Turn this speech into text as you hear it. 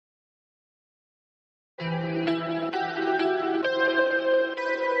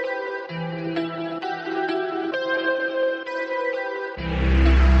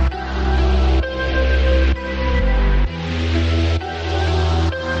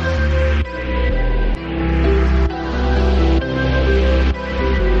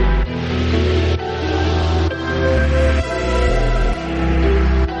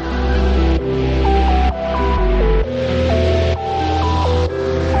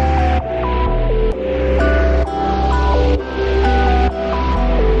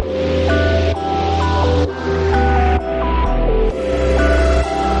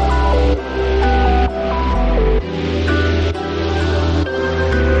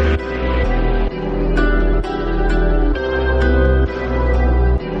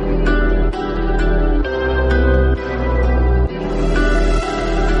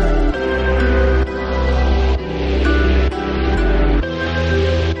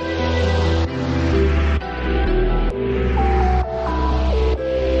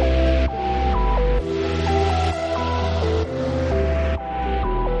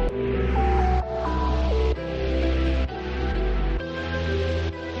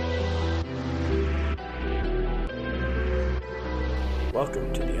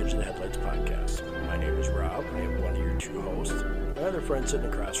Welcome to the Edge of the Headlights podcast. My name is Rob. I am one of your two hosts. My other friend sitting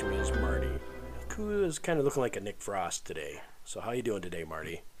across from me is Marty, who is kind of looking like a Nick Frost today. So how you doing today,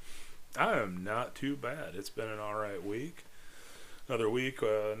 Marty? I am not too bad. It's been an alright week. Another week,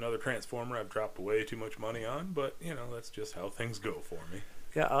 another Transformer I've dropped way too much money on, but, you know, that's just how things go for me.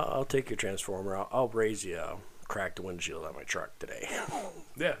 Yeah, I'll take your Transformer. I'll raise you. I'll crack the windshield on my truck today.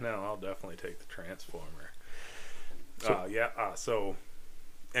 Yeah, no, I'll definitely take the Transformer. So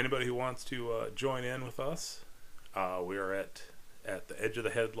anybody who wants to join in with us, we are at the Edge of the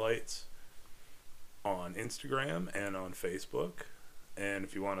Headlights on Instagram and on Facebook. And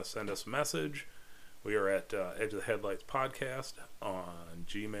if you want to send us a message, we are at Edge of the Headlights podcast on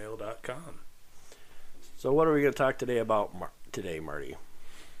gmail.com. So what are we going to talk today about today, Marty?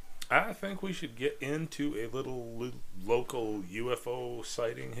 I think we should get into a little local UFO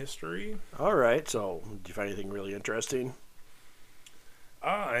sighting history. All right. So do you find anything really interesting?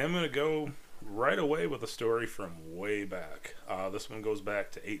 I am going to go right away with a story from way back. This one goes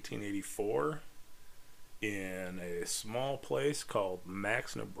back to 1884 in a small place called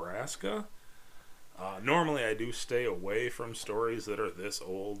Max, Nebraska. Normally I do stay away from stories that are this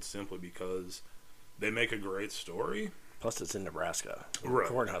old simply because they make a great story. Plus, it's in Nebraska. Right.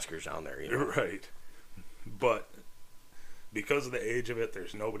 Cornhuskers down there, you know. Right. But because of the age of it,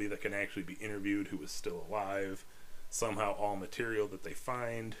 there's nobody that can actually be interviewed who is still alive. Somehow all material that they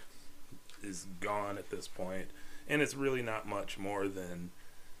find is gone at this point. And it's really not much more than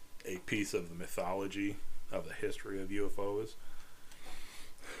a piece of the mythology of the history of UFOs.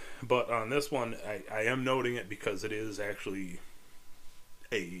 But on this one, I am noting it because it is actually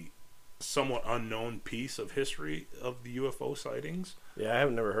a somewhat unknown piece of history of the UFO sightings. Yeah, I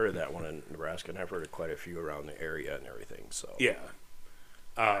have never heard of that one in Nebraska, and I've heard of quite a few around the area and everything. So yeah,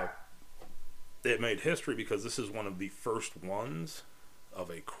 it made history because this is one of the first ones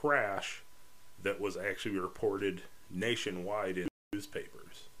of a crash that was actually reported nationwide in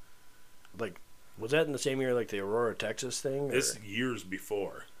newspapers. Like, was that in the same year like the Aurora, Texas thing? This years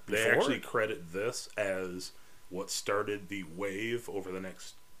before. They actually credit this as what started the wave over the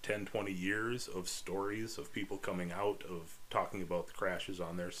next 10, 20 years of stories of people coming out of talking about the crashes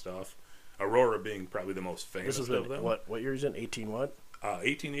on their stuff. Aurora being probably the most famous of them. What year is it? 18 what?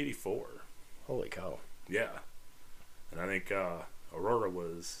 1884. Holy cow. Yeah. And I think Aurora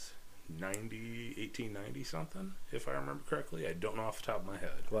was 1890 something, if I remember correctly. I don't know off the top of my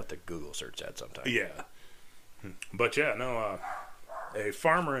head. We'll have to Google search that sometime. Yeah. But yeah, no, a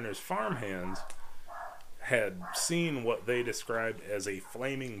farmer and his farmhands had seen what they described as a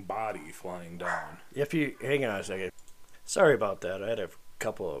flaming body flying down. If you hang on a second, sorry about that. I had a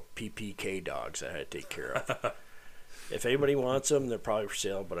couple of PPK dogs I had to take care of. If anybody wants them, they're probably for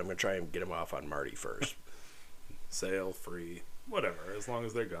sale, but I'm gonna try and get them off on Marty first. Sale, free, whatever, as long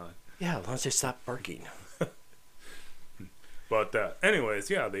as they're gone. Yeah, as long as they stop barking. But anyways,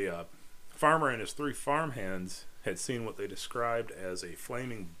 yeah, the farmer and his three farmhands had seen what they described as a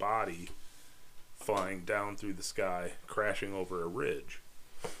flaming body flying down through the sky, crashing over a ridge.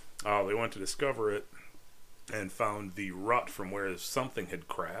 They went to discover it and found the rut from where something had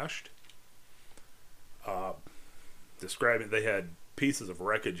crashed. Describing they had pieces of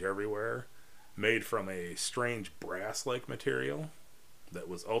wreckage everywhere, made from a strange brass-like material that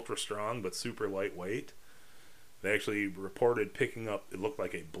was ultra strong but super lightweight. They actually reported picking up, it looked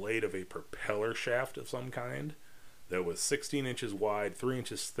like a blade of a propeller shaft of some kind that was 16 inches wide, 3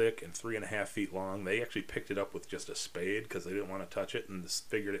 inches thick, and 3.5 feet long. They actually picked it up with just a spade because they didn't want to touch it, and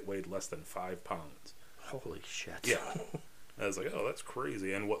figured it weighed less than 5 pounds. Holy shit. Yeah. I was like, oh, that's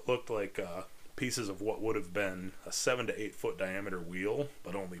crazy. And what looked like pieces of what would have been a 7 to 8 foot diameter wheel,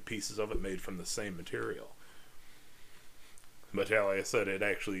 but only pieces of it made from the same material. But yeah, like I said, it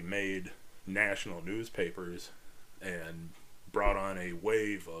actually made national newspapers and brought on a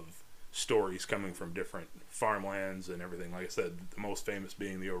wave of stories coming from different farmlands and everything. Like I said, the most famous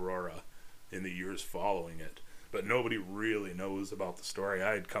being the Aurora in the years following it. But nobody really knows about the story.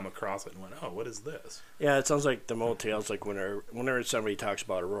 I had come across it and went, oh, what is this? Yeah, it sounds like the motels, like whenever somebody talks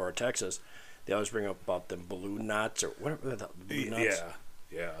about Aurora, Texas, they always bring up about them balloon knots or whatever the balloon knots.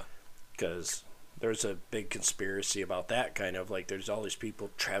 Yeah. Because there's a big conspiracy about that kind of, like, there's all these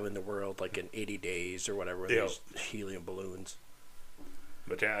people traveling the world, like, in 80 days or whatever, with these helium balloons.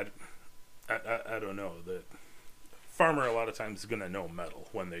 But yeah, I don't know. The farmer a lot of times is going to know metal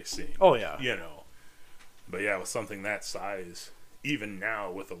when they see him. Oh, yeah. You know. But yeah, with something that size, even now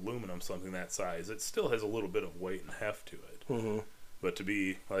with aluminum, something that size, it still has a little bit of weight and heft to it. Mm-hmm. But to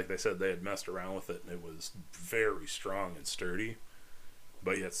be, like they said, they had messed around with it, and it was very strong and sturdy,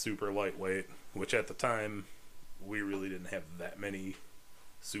 but yet super lightweight, which at the time, we really didn't have that many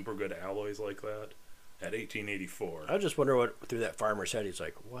super good alloys like that at 1884. I just wonder what through that farmer's head. He's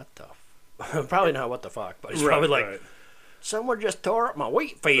like, what the probably not what the fuck, but he's probably like, someone just tore up my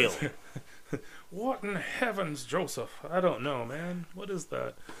wheat field. What in heavens, Joseph? I don't know, man. What is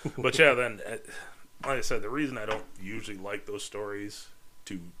that? But yeah, then, like I said, the reason I don't usually like those stories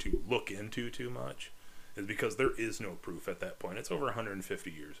to look into too much is because there is no proof at that point. It's over 150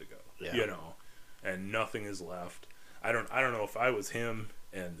 years ago, you know, and nothing is left. I don't know if I was him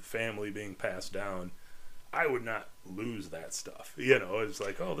and the family being passed down, I would not lose that stuff. You know, it's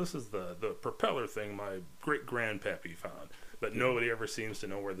like, oh, this is the propeller thing my great-grandpappy found. But nobody ever seems to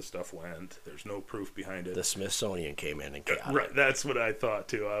know where the stuff went. There's no proof behind it. The Smithsonian came in and got it. Right, that's what I thought,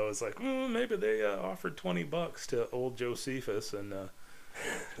 too. I was like, maybe they offered $20 to old Josephus and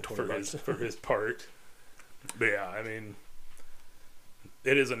for his part. But yeah, I mean,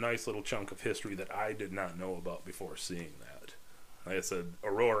 it is a nice little chunk of history that I did not know about before seeing that. Like I said,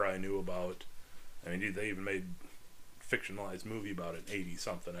 Aurora I knew about. I mean, they even made a fictionalized movie about it in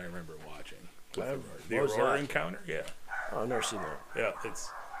 80-something I remember watching. The Aurora Encounter? Yeah. Oh, I've never seen that. Yeah,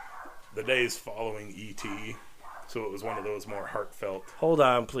 it's the days following E.T., so it was one of those more heartfelt. Hold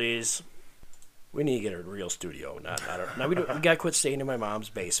on, please. We need to get a real studio. Now we gotta quit staying in my mom's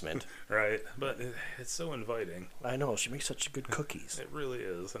basement. Right, but it's so inviting. I know, she makes such good cookies. It really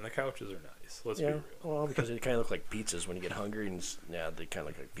is, and the couches are nice. Let's be real. Well, because they kind of look like pizzas when you get hungry, and they kind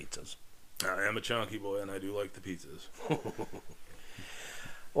of look like pizzas. I am a chunky boy, and I do like the pizzas.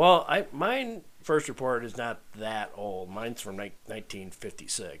 Well, mine first report is not that old. Mine's from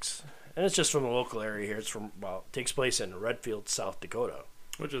 1956, and it's just from the local area here. It takes place in Redfield, South Dakota.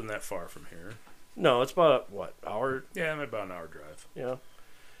 Which isn't that far from here. No, it's about hour? Yeah, about an hour drive. Yeah.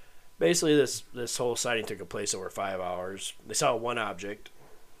 Basically, this whole sighting took place over 5 hours. They saw one object,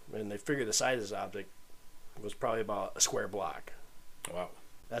 and they figured the size of this object was probably about a square block. Wow.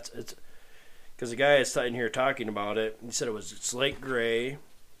 It's because the guy is sitting here talking about it. He said it was slate gray,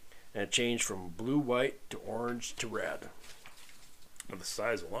 and it changed from blue, white to orange to red. Well, the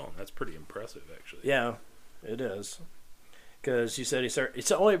size alone, that's pretty impressive, actually. Yeah, it is. Because he said he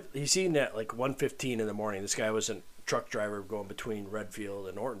seen that like 1:15 in the morning. This guy was a truck driver going between Redfield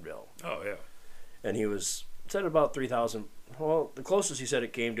and Ortonville. Oh yeah. And he said about 3,000. Well, the closest he said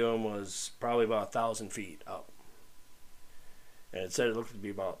it came to him was probably about 1,000 feet up. And it said it looked to be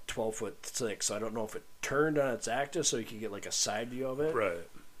about 12'6". So I don't know if it turned on its axis so you could get like a side view of it. Right.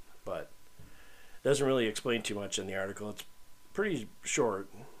 But it doesn't really explain too much in the article. It's pretty short.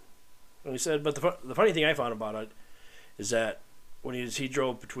 And he said, but the funny thing I found about it is that when he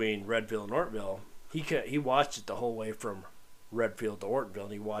drove between Redfield and Ortonville, he watched it the whole way from Redfield to Ortonville,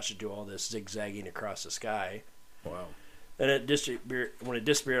 and he watched it do all this zigzagging across the sky. Wow. And when it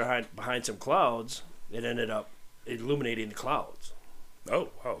disappeared behind some clouds, it ended up illuminating the clouds. Oh,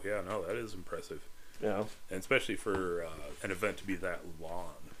 wow, yeah, no, that is impressive. Yeah. And especially for an event to be that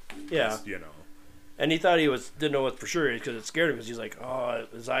long. Yeah. You know. And he thought didn't know what for sure because it scared him because he's like, oh,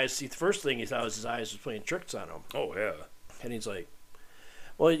 his eyes. See, the first thing he thought was his eyes was playing tricks on him. Oh, yeah. And he's like,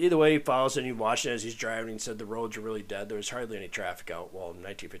 well, either way, he follows it and he watched it as he's driving. And he said the roads are really dead. There was hardly any traffic out. Well, in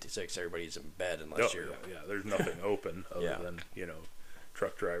 1956, everybody's in bed unless you're. Yeah, there's nothing open other than,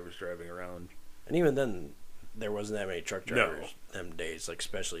 truck drivers driving around. And even then, there wasn't that many truck drivers them days, like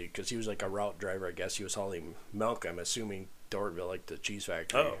especially because he was like a route driver. I guess he was hauling milk, I'm assuming, to Ortonville, like the cheese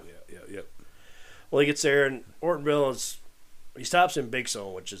factory. Oh, yeah. Well, he gets there, and Ortonville he stops in Big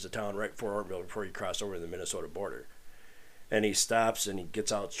Stone, which is a town right before Ortonville, before you cross over the Minnesota border. And he stops, and he gets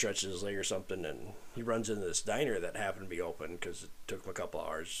out, stretches his leg or something, and he runs into this diner that happened to be open because it took him a couple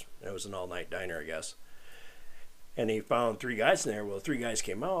hours. It was an all-night diner, I guess. And he found 3 guys in there. Well, the 3 guys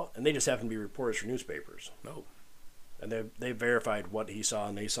came out, and they just happened to be reporters for newspapers. Oh. And they verified what he saw,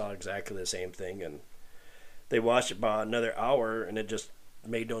 and they saw exactly the same thing. And they watched it about another hour, and it just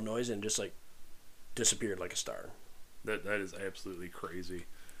made no noise and just, like, disappeared like a star. That is absolutely crazy.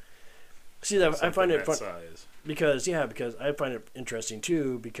 See, that I find it fun size. because I find it interesting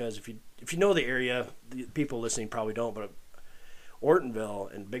too. Because if you know the area, the people listening probably don't, but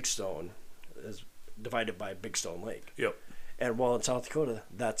Ortonville and Big Stone is divided by Big Stone Lake. Yep. And while in South Dakota,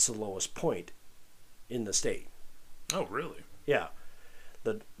 that's the lowest point in the state. Oh, really? Yeah,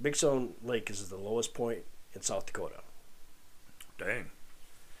 the Big Stone Lake is the lowest point in South Dakota. Dang.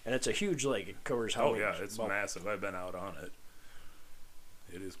 And it's a huge lake. It covers how many? Oh, yeah, it's massive. I've been out on it.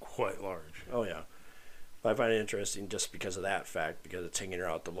 It is quite large. Oh, yeah. But I find it interesting just because of that fact, because it's hanging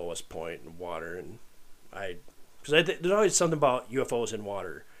around the lowest point in water. And because there's always something about UFOs in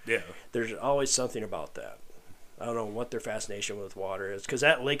water. Yeah. There's always something about that. I don't know what their fascination with water is, because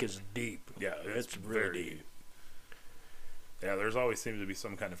that lake is deep. Yeah, it's really deep. Yeah, there's always seems to be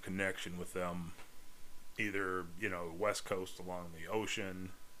some kind of connection with them. Either, West Coast along the ocean,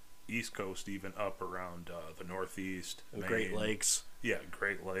 East Coast even up around the Northeast. The Great Lakes. Yeah,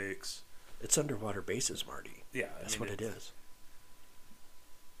 Great Lakes. It's underwater bases, Marty. Yeah. That's what it is.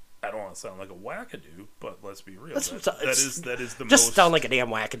 I don't want to sound like a wackadoo, but let's be real. That is the just most... sound like a damn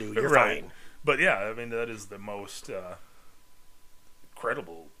wackadoo. You're right. fine. But yeah, I mean, that is the most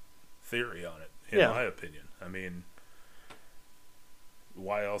credible theory on it, in my opinion. I mean,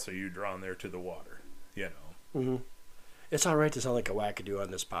 why else are you drawn there to the water? Mm-hmm. It's all right to sound like a wackadoo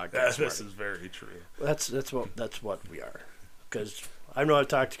on this podcast. This is very true. That's what we are. Because I know I've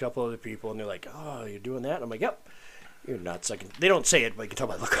talked to a couple other people, and they're like, "Oh, you're doing that?" And I'm like, "Yep." You're nuts. They don't say it, but you can tell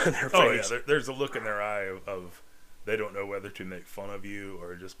by the look on their face. Oh yeah, there's a look in their eye of they don't know whether to make fun of you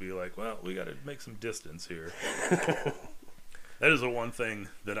or just be like, "Well, we got to make some distance here." That is the one thing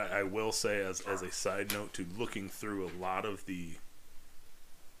that I will say as a side note to looking through a lot of the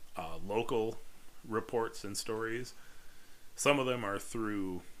local reports and stories. Some of them are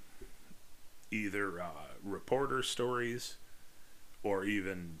through either reporter stories or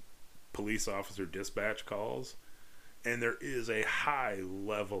even police officer dispatch calls. And there is a high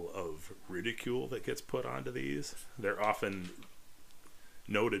level of ridicule that gets put onto these. They're often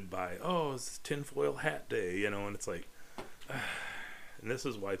noted by, "Oh, it's tinfoil hat day," and it's like, and this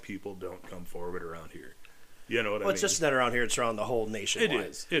is why people don't come forward around here. You know what I mean? Well, it's just not around here; it's around the whole nation.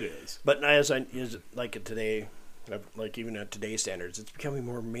 It is. But like today, like even at today's standards, it's becoming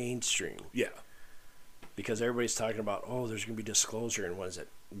more mainstream. Yeah. Because everybody's talking about, oh, there's going to be disclosure in, what is it,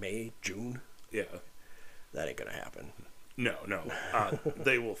 May, June? Yeah. That ain't going to happen. No.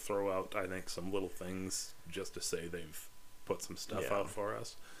 They will throw out, I think, some little things just to say they've put some stuff out for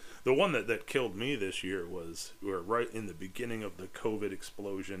us. The one that killed me this year was we were right in the beginning of the COVID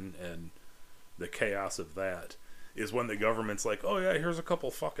explosion and the chaos of that is when the government's like, "Oh yeah, here's a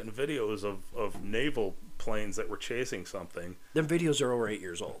couple fucking videos of naval planes that were chasing something." Them videos are over 8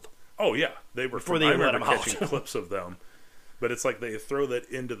 years old. Oh yeah, they were. Before they let them out. Catching clips of them, but it's like they throw that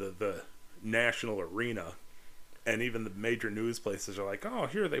into the national arena, and even the major news places are like, "Oh,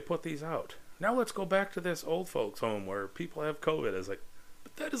 here they put these out. Now let's go back to this old folks' home where people have COVID." It's like,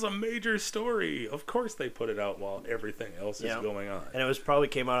 but that is a major story. Of course they put it out while everything else is going on. And it probably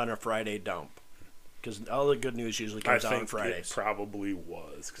came out on a Friday dump, because all the good news usually comes out on Fridays. It probably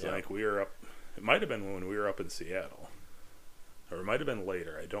was, because I think we were up. It might have been when we were up in Seattle. Or it might have been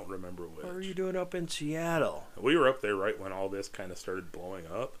later. I don't remember which. What were you doing up in Seattle? We were up there right when all this kind of started blowing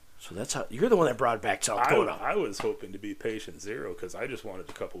up. So that's how you're the one that brought back South Dakota. I was hoping to be patient zero because I just wanted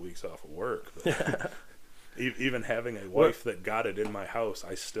a couple weeks off of work. But even having a wife that got it in my house,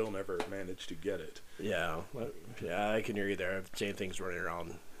 I still never managed to get it. Yeah, I can hear you there. Same things running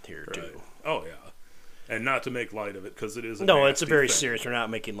around here too. Oh yeah, and not to make light of it because it is. It's a very serious. We're not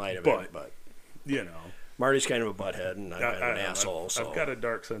making light of it, but Marty's kind of a butthead, and I'm kind of an asshole. So I've got a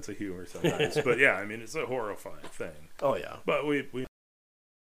dark sense of humor sometimes. But yeah, I mean, it's a horrifying thing. Oh yeah. But we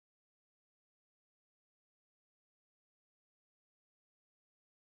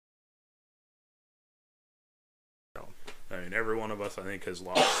I mean, every one of us, I think, has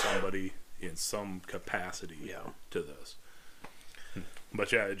lost somebody in some capacity to this.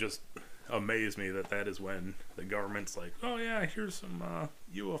 But yeah, it just amazed me that is when the government's like, "Oh yeah, here's some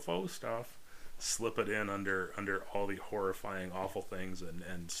UFO stuff." Slip it in under all the horrifying, awful things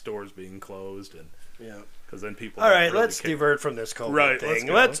and stores being closed and because then people. All right, let's divert from this COVID thing.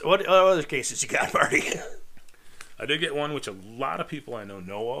 What other cases you got, Marty? I did get one which a lot of people I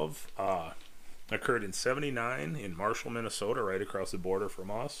know of. Occurred in '79 in Marshall, Minnesota, right across the border from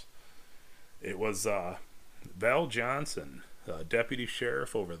us. It was Val Johnson, deputy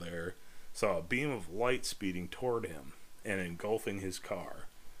sheriff over there, saw a beam of light speeding toward him and engulfing his car,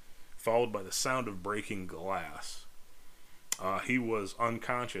 followed by the sound of breaking glass. He was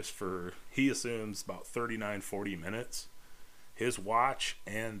unconscious for, he assumes, about 39-40 minutes. His watch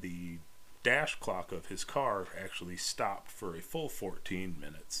and the dash clock of his car actually stopped for a full 14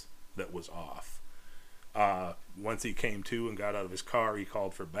 minutes that was off. Once he came to and got out of his car, he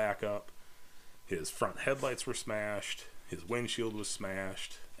called for backup. His front headlights were smashed, his windshield was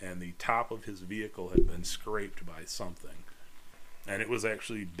smashed, and the top of his vehicle had been scraped by something. And it was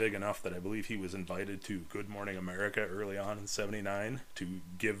actually big enough that I believe he was invited to Good Morning America early on in '79 to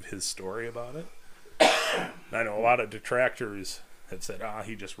give his story about it. I know a lot of detractors have said,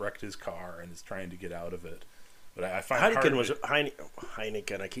 he just wrecked his car and is trying to get out of it. But I find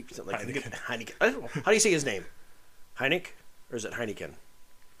Heineken. I keep saying Heineken. How do you say his name? Heineck, or is it Heineken?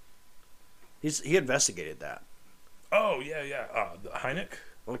 He investigated that. Oh yeah. The Heineck.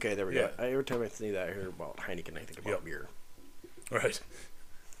 Okay, there we go. Every time I see that, I hear about Heineken, I think about beer. Right.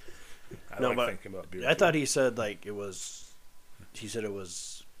 I No, like but thinking about beer. I too. thought he said like it was. He said it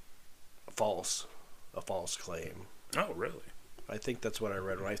was a false claim. Oh, really? I think that's what I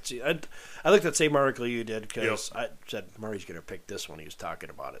read when I looked at the same article you did because I said Murray's going to pick this one. He was talking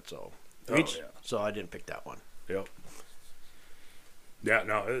about it, so so I didn't pick that one. Yep. Yeah,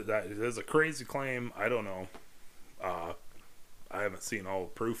 no, that is a crazy claim. I don't know. I haven't seen all the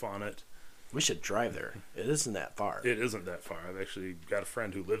proof on it. We should drive there. It isn't that far. It isn't that far. I've actually got a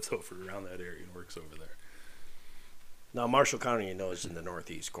friend who lives over around that area and works over there. Now Marshall County, is in the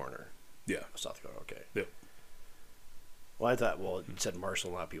northeast corner. Yeah. Of South Dakota. Okay. Yep. Well, I thought. Well, it said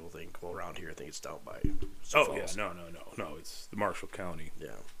Marshall. A lot of people think. Well, around here, I think it's down by. Oh Falls. yeah, no. It's the Marshall County. Yeah.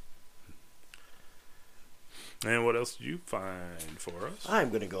 And what else did you find for us? I'm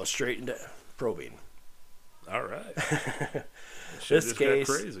going to go straight into probing. All right. This just case.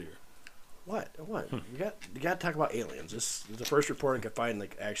 got crazier. What? You got to talk about aliens. This is the first report I could find.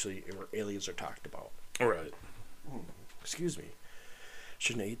 Like actually, where aliens are talked about. All right. Excuse me.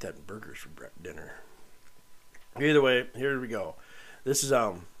 Shouldn't have ate that burgers for dinner. Either way, here we go. This is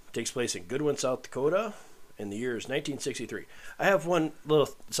takes place in Goodwin, South Dakota, in the year is 1963. I have one little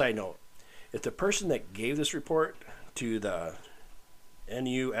side note. If the person that gave this report to the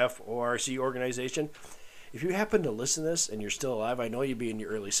NUFORC organization, if you happen to listen to this and you're still alive, I know you'd be in your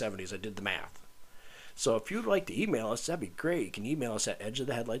early 70s. I did the math. So if you'd like to email us, that'd be great. You can email us at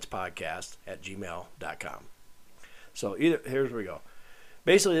edgeoftheheadlightspodcast@gmail.com. So here's where we go.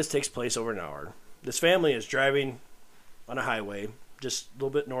 Basically, this takes place over an hour. This family is driving on a highway just a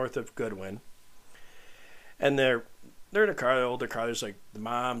little bit north of Goodwin. And they're in a car, the older car. There's like the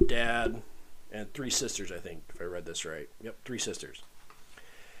mom, dad, and 3 sisters, I think, if I read this right. Yep, 3 sisters.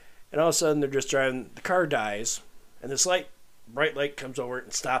 And all of a sudden, they're just driving. The car dies, and this bright light comes over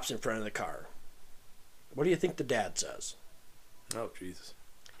and stops in front of the car. What do you think the dad says? Oh, Jesus.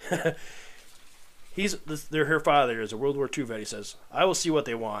 Her father is a World War II vet. He says, "I will see what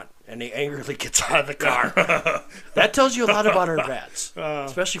they want," and he angrily gets out of the car. That tells you a lot about our vets,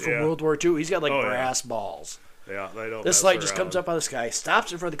 especially from World War II. He's got brass balls. Yeah, they don't. This light just comes up out of the sky,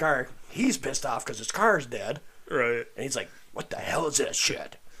 stops in front of the car. He's pissed off because his car's dead. Right. And he's like, "What the hell is this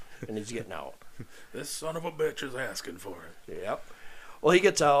shit?" And he's getting out. This son of a bitch is asking for it. Yep. Well, he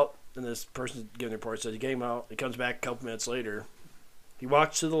gets out, and this person giving the report says he came out. He comes back a couple minutes later. He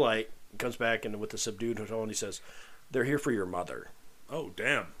walks to the light. He comes back and with a subdued tone, he says, "They're here for your mother." Oh,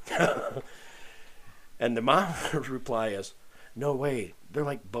 damn. And the mom's reply is, "No way. They're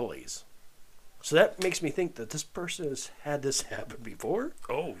like bullies." So that makes me think that this person has had this happen before.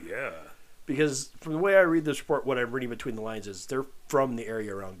 Oh, yeah. Because from the way I read this report, what I'm reading between the lines is they're from the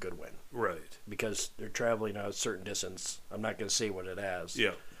area around Goodwin. Right. Because they're traveling a certain distance. I'm not going to say what it has.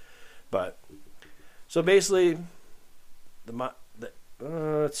 Yeah. But, so basically,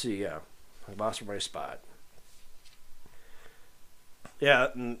 let's see, yeah. I lost my spot. Yeah,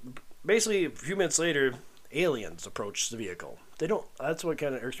 and basically, a few minutes later, aliens approach the vehicle. They don't, that's what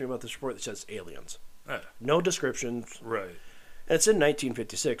kind of irks me about this report that says aliens. No descriptions. Right. And it's in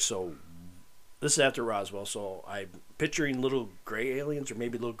 1956, so this is after Roswell, so I'm picturing little gray aliens or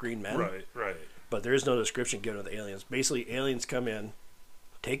maybe little green men. Right. But there is no description given of the aliens. Basically, aliens come in,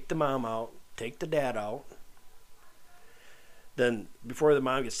 take the mom out, take the dad out. Then, before the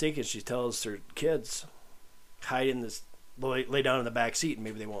mom gets taken, she tells her kids, hide in this, lay down in the back seat and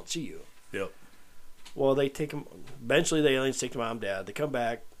maybe they won't see you. Yep. Well, they take them, eventually the aliens take the mom and dad, they come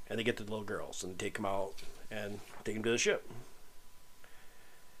back and they get the little girls and take them out and take them to the ship.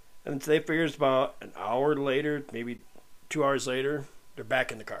 And they figure it's about an hour later, maybe 2 hours later, they're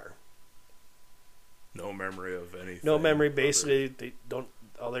back in the car. No memory of anything. No memory, basically. They don't,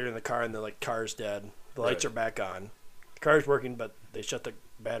 they're in the car and the car's dead. The lights are back on. The car's working, but they shut the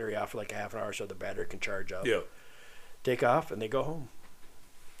battery off for like a half an hour so the battery can charge up. Yeah. Take off and they go home.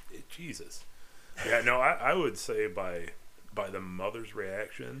 Jesus. Yeah, no, I would say by the mother's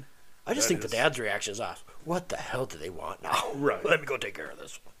reaction. I just think the dad's reaction is off. What the hell do they want now? Right. Let me go take care of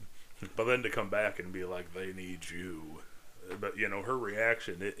this. But then to come back and be like, they need you. But, her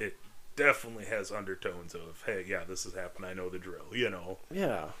reaction, it definitely has undertones of, hey, yeah, this has happened. I know the drill,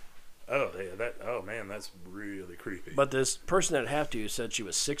 Yeah. Oh, man, that's really creepy. But this person that have to said she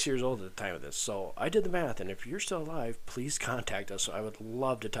was 6 years old at the time of this. So I did the math, and if you're still alive, please contact us. I would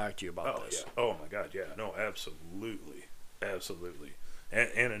love to talk to you about this. Yeah. Oh, my God, yeah. No, absolutely. Absolutely.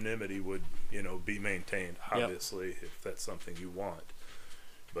 Anonymity would, be maintained, obviously, if that's something you want.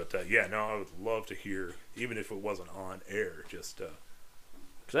 But, I would love to hear, even if it wasn't on air, just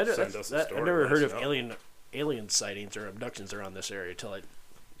send us a story. I've never heard of alien sightings or abductions around this area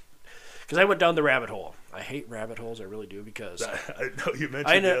because Because I went down the rabbit hole. I hate rabbit holes, I really do, because I know you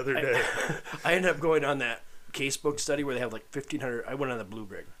mentioned the other day. I ended up going on that casebook study where they have like 1,500. I went on the Blue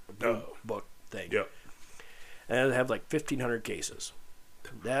book thing. Yep. And they have like 1,500 cases.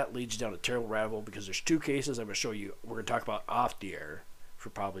 That leads you down a terrible rabbit hole because there's 2 cases I'm going to show you. We're going to talk about off the air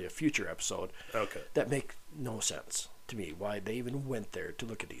for probably a future episode. Okay. That make no sense to me. Why they even went there to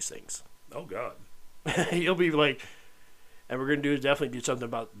look at these things. Oh God. You'll be like, and we're going to definitely do something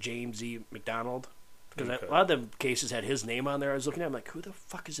about James E. McDonald. Because Okay. a lot of them cases had his name on there. I was looking at him like, who the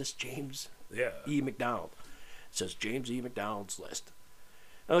fuck is this James E. McDonald? It says James E. McDonald's list.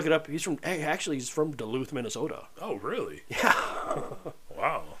 I look it up. He's from Duluth, Minnesota. Oh really? Yeah.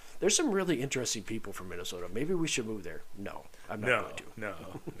 Wow. There's some really interesting people from Minnesota. Maybe we should move there. No, I'm not going to. No.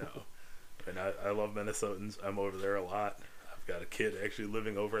 And I love Minnesotans. I'm over there a lot. I've got a kid actually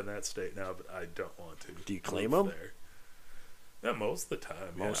living over in that state now, but I don't want to. Do you claim live them? there. Yeah, most of the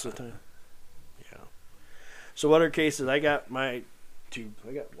time. Most of the time. Yeah. So what are cases? I got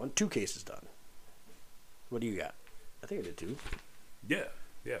two cases done. What do you got? I think I did 2. Yeah.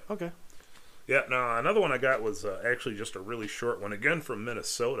 Okay. Yeah, no, another one I got was actually just a really short one, again from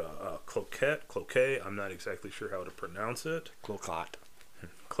Minnesota. Cloquet, I'm not exactly sure how to pronounce it. Clocot.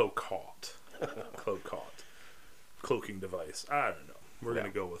 Cloquot. Cloaking device. I don't know. We're going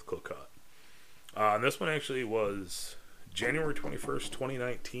to go with Cloquot. And this one actually was January 21st,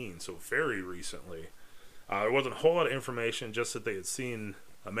 2019, so very recently. There wasn't a whole lot of information, just that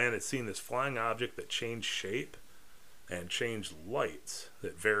a man had seen this flying object that changed shape and changed lights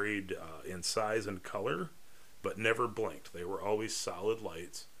that varied in size and color, but never blinked. They were always solid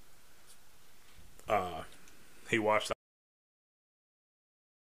lights. He watched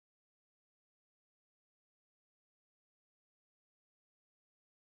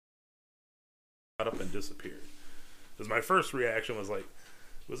up and disappeared. Because my first reaction was like,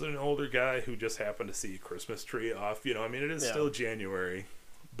 was it an older guy who just happened to see a Christmas tree off? I mean, it is still January,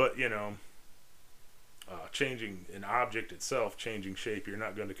 but changing an object itself, changing shape, you're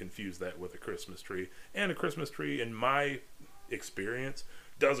not going to confuse that with a Christmas tree. And a Christmas tree, in my experience,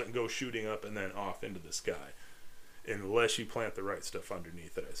 doesn't go shooting up and then off into the sky, unless you plant the right stuff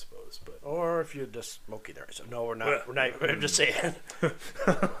underneath it, I suppose. But or if you're just smoking there. So no, we're not. I'm just saying.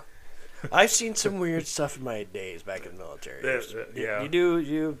 I've seen some weird stuff in my days back in the military. Yeah. You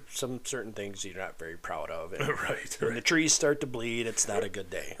do some certain things you're not very proud of. And right. When the trees start to bleed, it's not a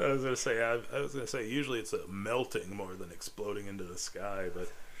good day. I was gonna say usually it's a melting more than exploding into the sky,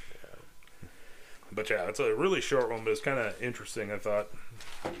 but yeah, it's a really short one, but it's kind of interesting. I thought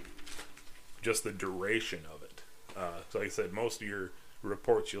just the duration of it. So like I said, most of your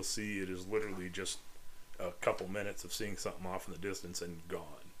reports you'll see it is literally just a couple minutes of seeing something off in the distance and gone.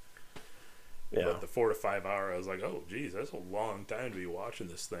 Yeah. But the 4 to 5 hour, I was like, oh, geez, that's a long time to be watching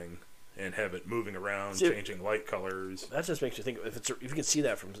this thing and have it moving around, changing light colors. That just makes you think, if you can see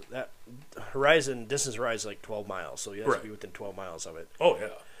that from that distance horizon is like 12 miles, so you have to be within 12 miles of it. Oh, yeah.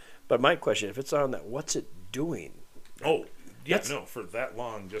 But my question, if it's on that, what's it doing? Oh, yeah, for that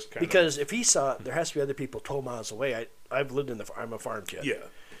long, just kind of. Because if he saw it, there has to be other people 12 miles away. I've lived I'm a farm kid. Yeah.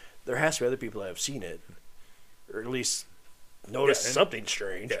 There has to be other people that have seen it, or at least noticed something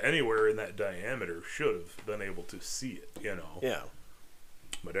strange. Yeah, anywhere in that diameter should have been able to see it, Yeah.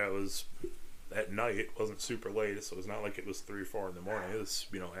 But that was at night. It wasn't super late, so it's not like it was 3 or 4 in the morning. It was,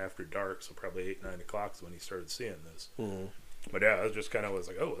 after dark, so probably 8, 9 o'clock is when he started seeing this. Mm-hmm. But yeah, I was just kind of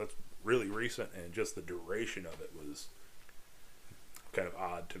like, oh, that's really recent, and just the duration of it was kind of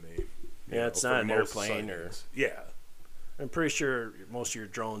odd to me. Yeah, it's not an airplane sightings. Yeah. I'm pretty sure most of your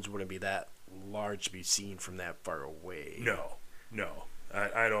drones wouldn't be that large to be seen from that far away. No.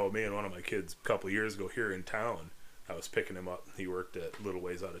 I know me and one of my kids a couple of years ago here in town, I was picking him up. He worked at a little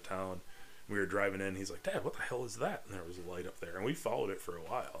ways out of town. We were driving in. He's like, Dad, what the hell is that? And there was a light up there. And we followed it for a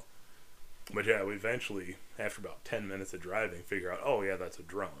while. But yeah, we eventually, after about 10 minutes of driving, figure out, oh yeah, that's a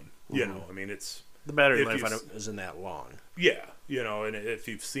drone. Mm-hmm. I mean, it's... The battery life on it isn't that long. Yeah, and if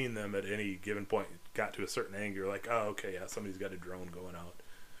you've seen them at any given point, got to a certain angle, you're like, oh, okay, yeah, somebody's got a drone going out.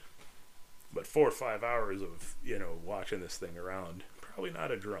 But 4 or 5 hours of, watching this thing around, probably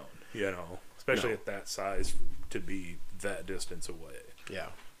not a drone, especially at that size to be that distance away. Yeah.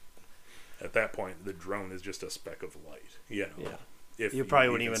 At that point, the drone is just a speck of light, Yeah. If you probably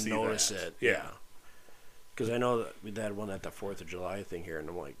wouldn't even notice it. Yeah. Because I know that we had one at the 4th of July thing here, and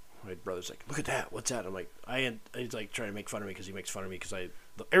I'm like, my brother's like, look at that, what's that? And I'm like, he's like trying to make fun of me because he makes fun of me because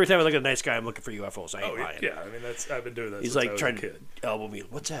every time I look at a nice guy, I'm looking for UFOs. I ain't lying. Yeah, I mean, I've been doing that He's since like I was trying a kid. to elbow me,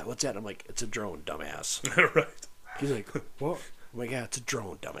 what's that? And I'm like, it's a drone, dumbass. Right. He's like, what? I'm like, yeah, it's a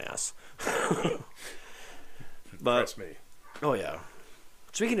drone, dumbass. Trust me. Oh, yeah.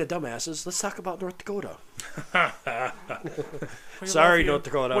 Speaking of dumbasses, let's talk about North Dakota. We Sorry, love you. North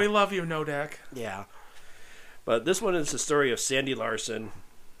Dakota. We love you, Nodak. Yeah. But this one is the story of Sandy Larson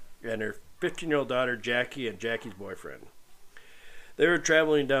and her 15-year-old daughter, Jackie, and Jackie's boyfriend. They were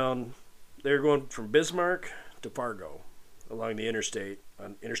traveling down, they were going from Bismarck to Fargo along the interstate,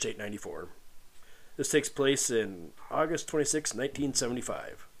 on Interstate 94. This takes place in August 26,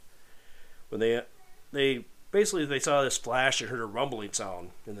 1975. When they saw this flash and heard a rumbling sound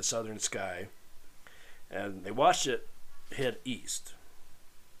in the southern sky, and they watched it head east.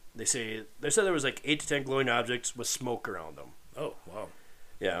 They said there was like 8 to 10 glowing objects with smoke around them. Oh, wow.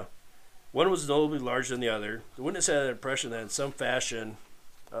 Yeah. One was notably larger than the other. The witness had an impression that in some fashion,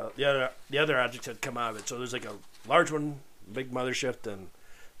 the other objects had come out of it. So there's like a large one, big mothership, and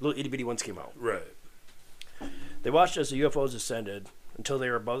little itty bitty ones came out. Right. They watched as the UFOs ascended until they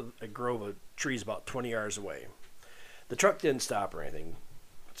were above a grove of trees about 20 yards away. The truck didn't stop or anything.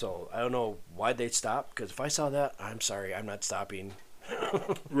 So I don't know why they stopped, because if I saw that, I'm sorry, I'm not stopping.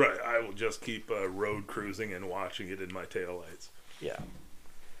 Right. I will just keep road cruising and watching it in my taillights. Yeah.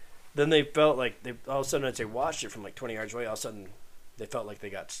 Then they felt like, all of a sudden, as they watched it from like 20 yards away, all of a sudden they felt like they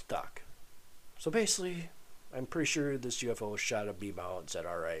got stuck. So basically, I'm pretty sure this UFO shot a beam out and said,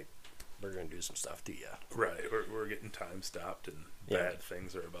 all right, we're going to do some stuff to you. Right. We're getting time stopped and bad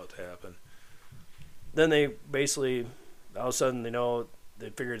things are about to happen. Then they basically, all of a sudden, they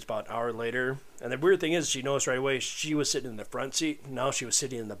figured it's about an hour later. And the weird thing is, she noticed right away she was sitting in the front seat. Now she was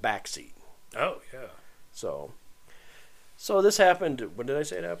sitting in the back seat. Oh, yeah. So this happened, when did I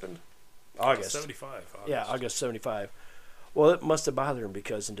say it happened? August. 75. August. Yeah, August 75. Well, it must have bothered them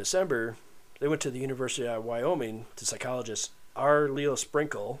because in December, they went to the University of Wyoming to psychologist R. Leo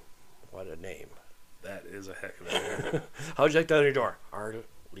Sprinkle. What a name. That is a heck of a name. How'd you like that on your door? R.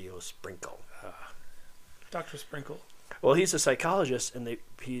 Leo Sprinkle. Dr. Sprinkle. Well, he's a psychologist, and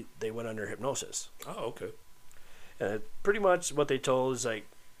they went under hypnosis. Oh, okay. And pretty much what they told is like,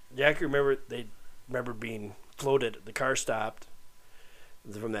 Jackie remember being floated. The car stopped.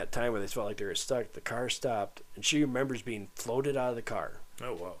 From that time where they felt like they were stuck, the car stopped, and she remembers being floated out of the car.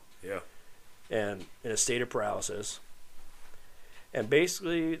 Oh, wow. Yeah. And in a state of paralysis. And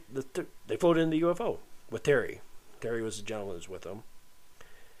basically, they floated in the UFO with Terry. Terry was the gentleman who was with them.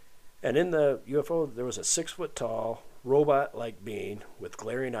 And in the UFO, there was a 6-foot-tall, robot-like being with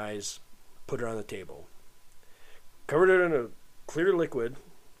glaring eyes. Put her on the table. Covered her in a clear liquid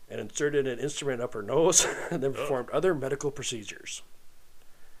and inserted an instrument up her nose and then performed other medical procedures.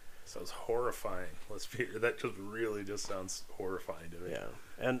 Sounds horrifying. That just really just sounds horrifying to me. Yeah.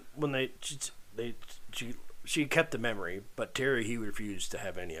 And when she kept the memory, but Terry, he refused to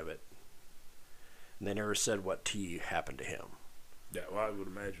have any of it. And they never said what happened to him. Yeah, well, I would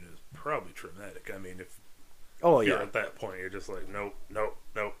imagine it's probably traumatic. I mean, if you're at that point, you're just like, nope,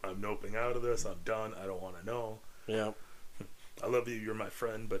 I'm noping out of this. I'm done. I don't want to know. Yeah. I love you. You're my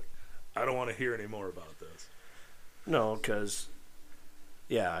friend, but I don't want to hear any more about this. No, because,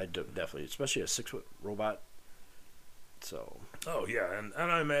 yeah, I definitely, especially a 6-foot robot. So. Oh, yeah, and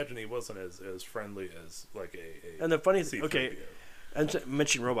I imagine he wasn't as friendly as, like, a And the funny thing, okay, and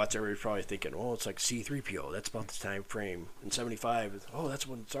mentioning robots, everybody's probably thinking, oh, it's like C-3PO. That's about the time frame. In 75, oh, that's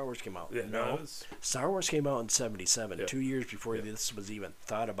when Star Wars came out. Yeah, no, Star Wars came out in 77, yeah. 2 years before this was even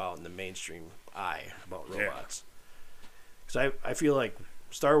thought about in the mainstream eye about robots. Because I feel like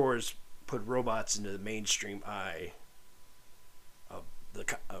Star Wars put robots into the mainstream eye of the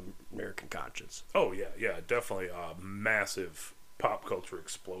American conscience. Oh, yeah, definitely a massive pop culture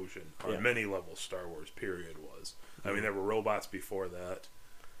explosion on many levels. Star Wars period was. I mean, there were robots before that,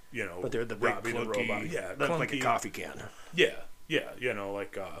 but they're the big Robbie clunky, the robot, yeah, like a coffee can. Yeah,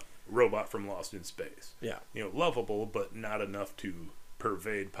 like Robot from Lost in Space. Yeah, lovable, but not enough to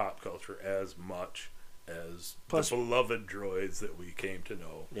pervade pop culture as much as the beloved droids that we came to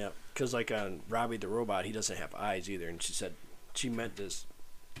know. Yeah, because like on Robbie the robot, he doesn't have eyes either, and she meant this.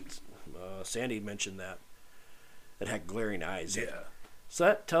 Sandy mentioned that it had glaring eyes. Yeah, so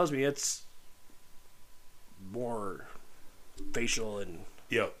that tells me it's more facial and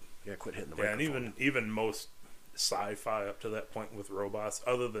quit hitting the microphone. And even most sci-fi up to that point with robots,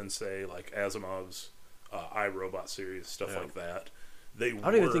 other than say like Asimov's iRobot series, stuff like that, I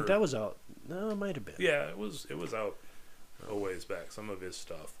don't even think that was out. No, it might have been. Yeah, it was out a ways back. Some of his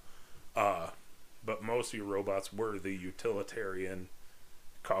stuff, but most of your robots were the utilitarian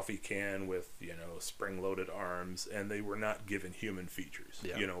coffee can with spring-loaded arms, and they were not given human features.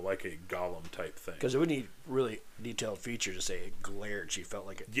 Like a Gollum type thing. Because it would need really detailed features to say it glared. She felt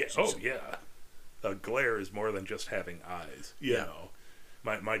like it. Yeah. Oh yeah. A glare is more than just having eyes. You know.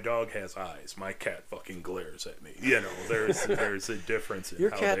 My dog has eyes. My cat fucking glares at me. You know, there's a difference in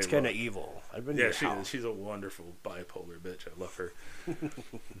Your how cat's they kind of look. evil. I've been to Yeah, your house. she's a wonderful bipolar bitch. I love her.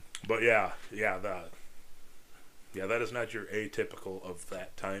 But yeah, that is not your atypical of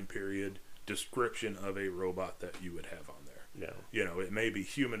that time period description of a robot that you would have on there. No. You know, it may be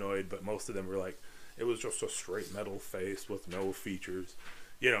humanoid, but most of them were like, it was just a straight metal face with no features.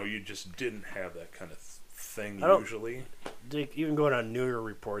 You know, you just didn't have that kind of thing usually. Even going on newer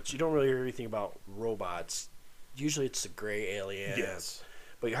reports, you don't really hear anything about robots. Usually it's the gray alien. Yes.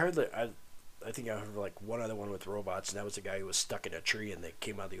 But you heard that. I think I heard like one other one with robots, and that was the guy who was stuck in a tree, and they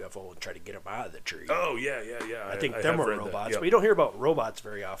came out of the UFO and tried to get him out of the tree. Oh, yeah. I think them have were read that. robots, Yep. but you don't hear about robots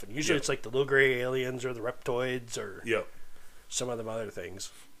very often. Usually Yep. it's like the little gray aliens or the reptoids or Yep. some of them other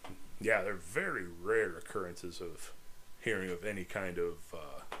things. Yeah, they're very rare occurrences of hearing of any kind of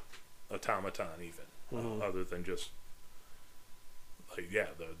automaton even, other than just, like, yeah,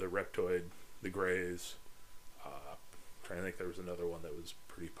 the reptoid, the greys. Trying to think, there was another one that was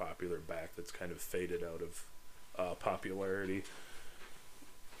pretty popular back that's kind of faded out of popularity.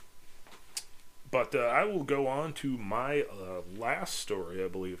 But I will go on to my last story I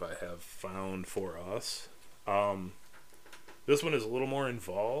believe I have found for us. This one is a little more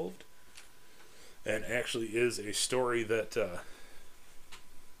involved, and actually is a story that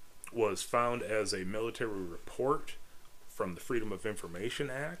was found as a military report from the Freedom of Information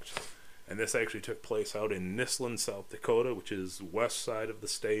Act. And this actually took place out in Nisland, South Dakota, which is west side of the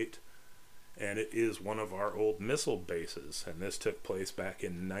state. And it is one of our old missile bases. And this took place back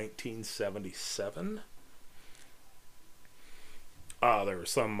in 1977. There were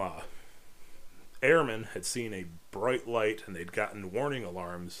some airmen had seen a bright light, and they'd gotten warning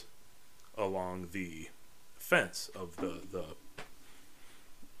alarms along the fence of the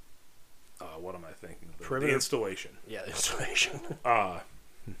what am I thinking? The installation. Yeah, the installation.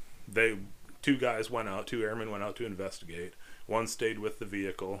 Two airmen went out to investigate. One stayed with the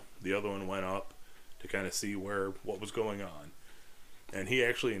vehicle. The other one went up to kind of see what was going on. And he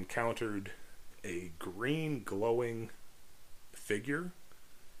actually encountered a green glowing figure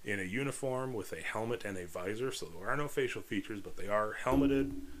in a uniform with a helmet and a visor. So there are no facial features, but they are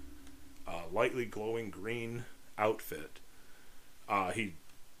helmeted, lightly glowing green outfit.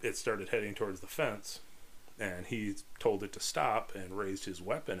 It started heading towards the fence, and he told it to stop and raised his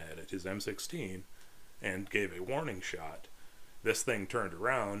weapon at it, his M16, and gave a warning shot. This thing turned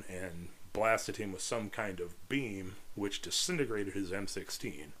around and blasted him with some kind of beam, which disintegrated his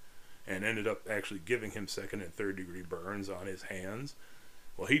M16, and ended up actually giving him second and third degree burns on his hands.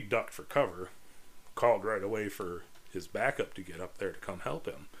 Well, he ducked for cover, called right away for his backup to get up there to come help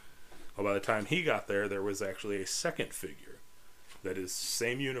him. Well, by the time he got there, there was actually a second figure that is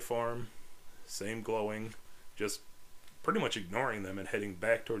same uniform, same glowing, just pretty much ignoring them and heading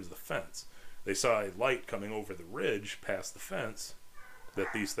back towards the fence. They saw a light coming over the ridge past the fence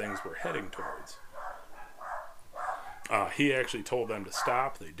that these things were heading towards. He actually told them to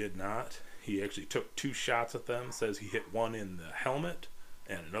stop. They did not. He actually took 2 shots at them, says he hit one in the helmet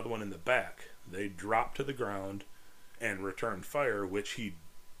and another one in the back. They dropped to the ground and returned fire, which he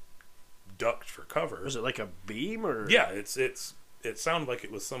ducked for cover. Was it like a beam or? Yeah, it sounded like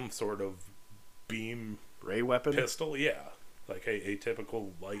it was some sort of beam ray weapon? Pistol, yeah. Like a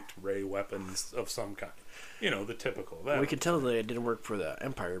typical light ray weapons of some kind. You know, the typical. We can tell that it didn't work for the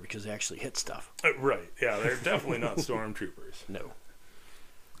Empire because they actually hit stuff. Right, yeah, they're definitely not stormtroopers. No.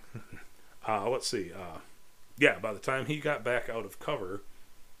 Let's see. Yeah, by the time he got back out of cover,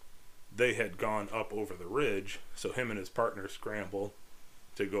 they had gone up over the ridge, so him and his partner scramble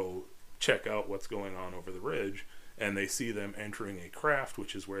to go check out what's going on over the ridge, and they see them entering a craft,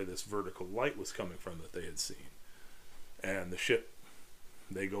 which is where this vertical light was coming from that they had seen. And the ship,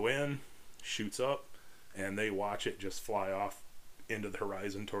 they go in, shoots up, and they watch it just fly off into the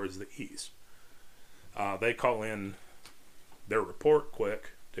horizon towards the east. They call in their report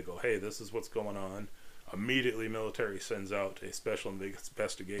quick to go, hey, this is what's going on. Immediately, military sends out a special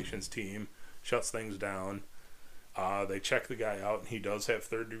investigations team, shuts things down. They check the guy out, and he does have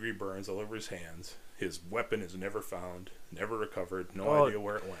third-degree burns all over his hands. His weapon is never found, never recovered, no idea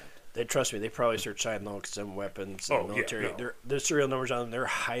where it went. They trust me. They probably search high and low because some weapons in the military. Yeah, no. Their serial numbers on them. They're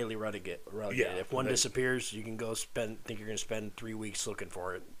highly relegated. Yeah, If one disappears, you can go think you're going to spend 3 weeks looking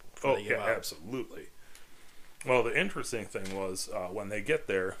for it. Oh yeah, absolutely. Well, the interesting thing was when they get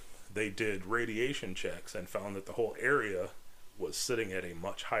there, they did radiation checks and found that the whole area was sitting at a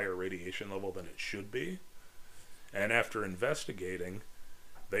much higher radiation level than it should be. And after investigating,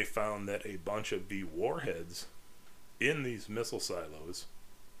 they found that a bunch of the warheads in these missile silos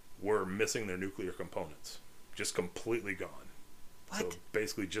were missing their nuclear components. Just completely gone. So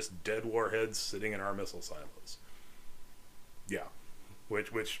basically just dead warheads sitting in our missile silos. Yeah.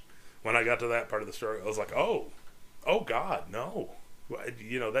 Which when I got to that part of the story, I was like, oh God, no.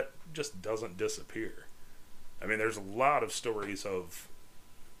 You know, that just doesn't disappear. I mean, there's a lot of stories of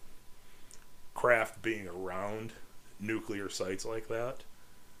craft being around nuclear sites like that.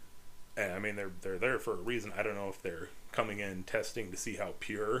 And I mean, they're there for a reason. I don't know if they're coming in testing to see how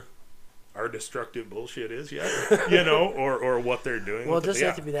pure our destructive bullshit is yet, you know, or what they're doing. Well, it doesn't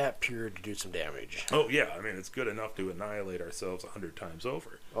have to be that pure to do some damage. Oh, yeah. I mean, it's good enough to annihilate ourselves 100 times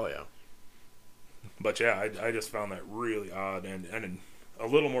over. Oh, yeah. But, yeah, I just found that really odd and a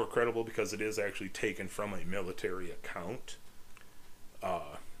little more credible because it is actually taken from a military account.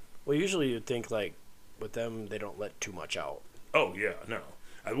 Well, usually you'd think, like, with them, they don't let too much out. Oh, yeah, no.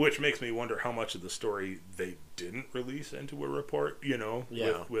 Which makes me wonder how much of the story they didn't release into a report, you know,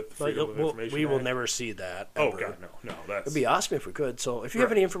 with Freedom of Information We will Act. never see that. Oh, ever. God, no. It'd be awesome if we could. So if you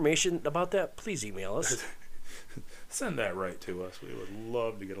have any information about that, please email us. Send that right to us. We would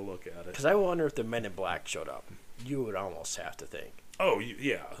love to get a look at it. Because I wonder if the Men in Black showed up. You would almost have to think. Oh,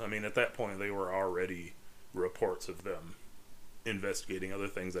 yeah. I mean, at that point, they were already reports of them investigating other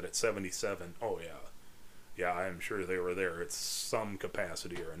things that at 77, oh, yeah. Yeah, I'm sure they were there at some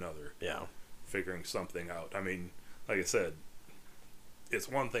capacity or another. Yeah. Figuring something out. I mean, like I said, it's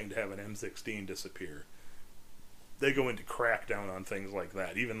one thing to have an M16 disappear. They go into crackdown on things like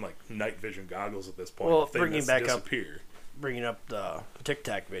that. Even like night vision goggles at this point. Well, bringing up the Tic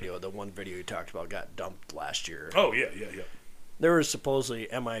Tac video, the one video you talked about got dumped last year. Oh, yeah. There was supposedly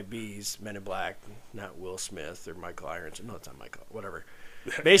MIBs, Men in Black, not Will Smith or Michael Irons. No, it's not Michael. Whatever.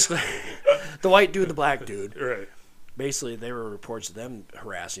 Basically, the white dude, the black dude. Right. Basically, there were reports of them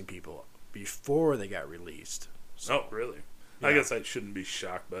harassing people before they got released. So, oh, really? Yeah. I guess I shouldn't be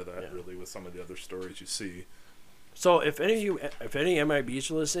shocked by that, really, with some of the other stories you see. So, if any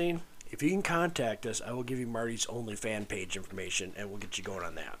MIBs are listening, if you can contact us, I will give you Marty's OnlyFans page information, and we'll get you going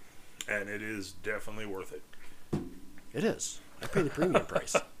on that. And it is definitely worth it. It is. I pay the premium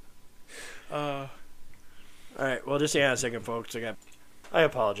price. All right. Well, just hang on a second, folks. I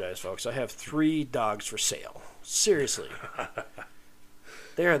apologize, folks. I have 3 dogs for sale. Seriously.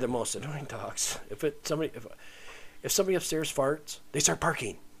 They are the most annoying dogs. If somebody upstairs farts, they start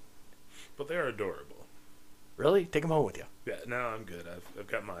barking. But they are adorable. Really? Take them home with you. Yeah, no, I'm good. I've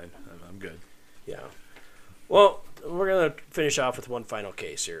got mine. I'm good. Yeah. Well, we're going to finish off with one final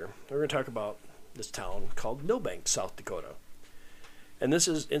case here. We're going to talk about this town called Milbank, South Dakota. And this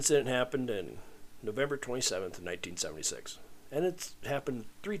incident happened in November 27th, 1976. And it's happened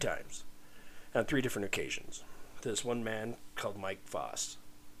 3 times on 3 different occasions. This one man called Mike Foss.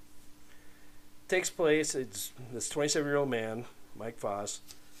 Takes place, it's this 27-year-old man, Mike Foss,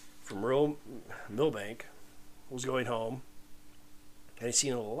 from rural Milbank, was going home, and he's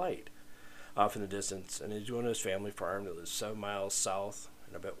seen a light off in the distance, and he's going to his family farm that lives 7 miles south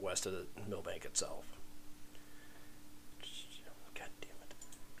and a bit west of the Milbank itself.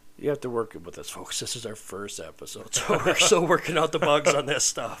 You have to work with us, folks. This is our first episode, so we're still working out the bugs on this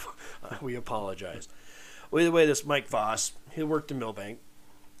stuff. We apologize. Well, either way, this Mike Foss, he worked in Milbank,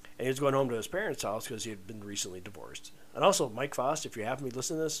 and he was going home to his parents' house because he had been recently divorced. And also, Mike Foss, if you happen to be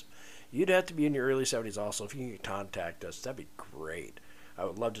listening to this, you'd have to be in your early 70s also. If you can contact us, that'd be great. I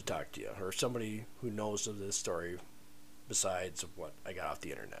would love to talk to you, or somebody who knows of this story besides of what I got off the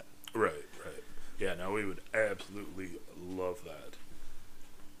internet. Right. Yeah, no, we would absolutely love that.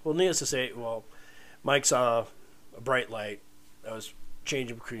 Well, needless to say, Mike saw a bright light that was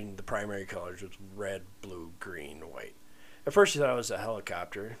changing between the primary colors, which was red, blue, green, white. At first, he thought it was a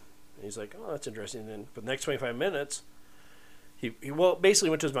helicopter. And he's like, oh, that's interesting. And then for the next 25 minutes, he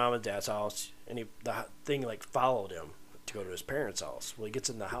basically went to his mom and dad's house, and the thing followed him to go to his parents' house. Well, he gets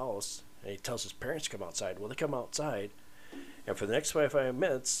in the house, and he tells his parents to come outside. Well, they come outside, and for the next 25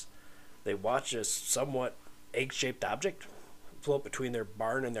 minutes, they watch this somewhat egg-shaped object float between their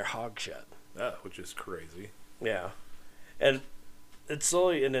barn and their hog shed. Which is crazy. Yeah. And it's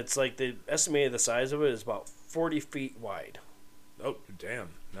like they estimated the size of it is about 40 feet wide. Oh, damn.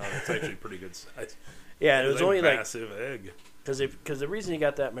 No, that's actually pretty good size. Yeah, and it was only massive egg. Because the reason he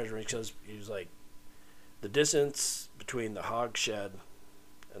got that measurement is because he was like, the distance between the hog shed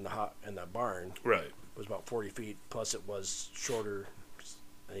and the barn was about 40 feet, plus it was shorter.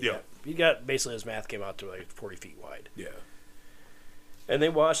 He got basically his math came out to 40 feet wide. Yeah. And they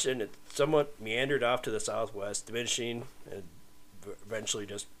watched, and it somewhat meandered off to the southwest, diminishing, and eventually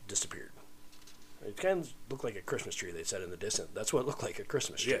just disappeared. It kind of looked like a Christmas tree, they said in the distance. That's what it looked like, a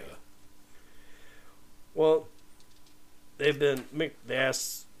Christmas tree. Yeah. Well, they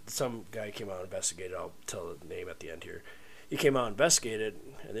asked, some guy came out and investigated, I'll tell the name at the end here. he came out and investigated,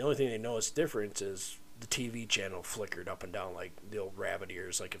 and the only thing they noticed difference is the TV channel flickered up and down like the old rabbit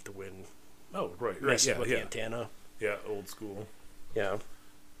ears, like if the wind Oh, right. messes with the antenna. Yeah, old school. Yeah.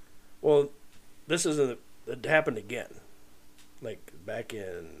 Well, this isn't. It happened again. Like back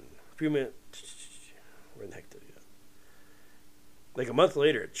in a few minutes. Where the heck did it go? Like a month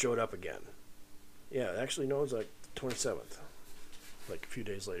later, it showed up again. Yeah, actually, no, it was like the 27th. Like a few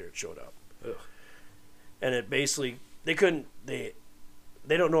days later, it showed up. Ugh. And it basically, they couldn't, they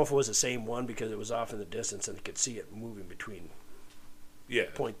don't know if it was the same one because it was off in the distance and they could see it moving between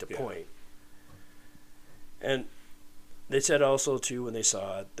point to point. And they said also, too, when they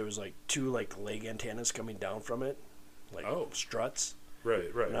saw it, there was like two like leg antennas coming down from it, like struts.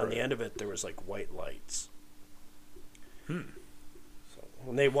 Right. And on the end of it, there was like white lights. So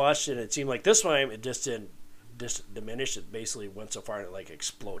when they watched it, it seemed like this time it just didn't diminish. It basically went so far and it like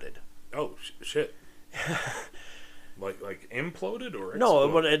exploded. Oh, shit. like imploded or exploded? No,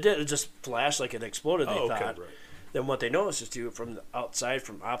 what it did, it just flashed like it exploded, they thought. Right. Then what they noticed is too, from the outside,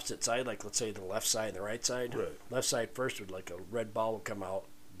 from opposite side, like let's say the left side and the right side. Right. Left side first would like a red ball would come out,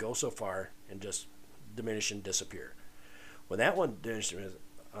 go so far, and just diminish and disappear. When that one diminished,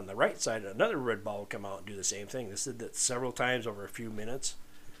 on the right side, another red ball would come out and do the same thing. This did that several times over a few minutes.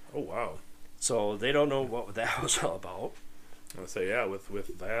 Oh, wow. So they don't know what that was all about. I say, yeah,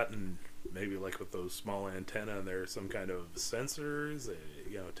 with that and maybe like with those small antenna and there's some kind of sensors,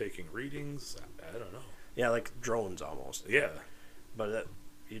 taking readings. I don't know. Yeah, like drones almost. Yeah. But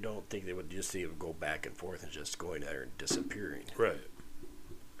you don't think they would just see it go back and forth and just going there and disappearing. Right.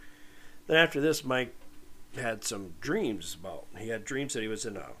 Then after this, Mike had some dreams he had dreams that he was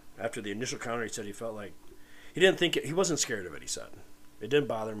in after the initial encounter, he said he felt like, he wasn't scared of it, he said. It didn't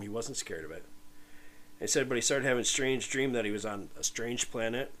bother him, he wasn't scared of it. He said, but he started having a strange dream that he was on a strange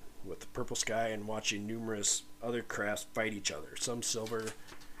planet with a purple sky and watching numerous other crafts fight each other. Some silver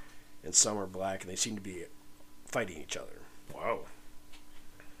and some are black, and they seem to be fighting each other. Wow.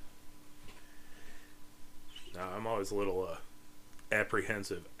 Now, I'm always a little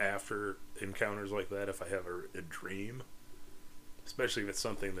apprehensive after encounters like that if I have a dream, especially if it's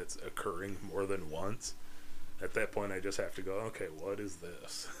something that's occurring more than once. At that point, I just have to go, okay, what is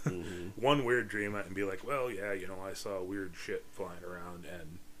this? Mm-hmm. One weird dream, I can be like, well, yeah, I saw weird shit flying around,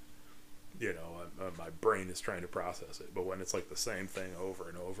 and, my brain is trying to process it. But when it's like the same thing over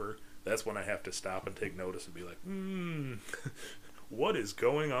and over, that's when I have to stop and take notice and be like, what is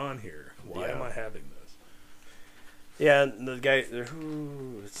going on here? Why am I having this? Yeah, and the guy,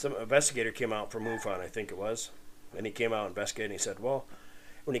 some investigator came out from MUFON, I think it was, and he came out investigating. He said, well,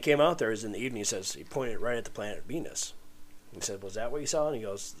 when he came out there, it was in the evening. He says he pointed right at the planet Venus. He said, was that what you saw? And he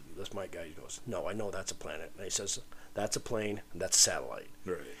goes, this Mike guy, he goes, no, I know that's a planet. And he says, that's a plane and that's a satellite.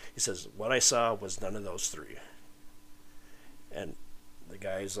 Right. He says, what I saw was none of those three. And the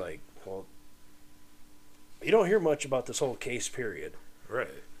guy's like, well, you don't hear much about this whole case, period.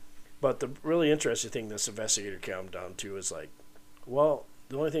 Right. But the really interesting thing this investigator came down to is like, well,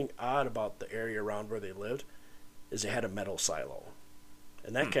 the only thing odd about the area around where they lived is they had a metal silo.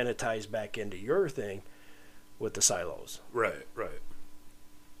 And that kind of ties back into your thing with the silos. Right.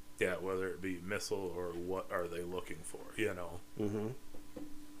 Yeah, whether it be missile or what are they looking for, Mm-hmm.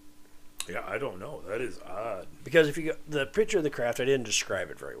 Yeah, I don't know. That is odd. Because if you go, the picture of the craft, I didn't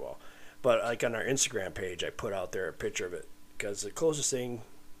describe it very well. But like on our Instagram page, I put out there a picture of it. Because the closest thing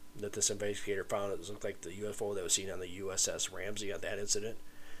that this investigator found, it looked like the UFO that was seen on the USS Ramsey on that incident.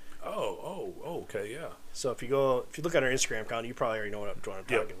 Oh, okay, yeah. So if you look at our Instagram account, you probably already know what I'm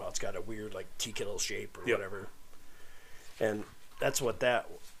talking about. It's got a weird like tea kettle shape or whatever, and that's what it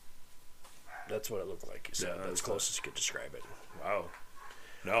looked like. You said that's closest you could describe it. Wow.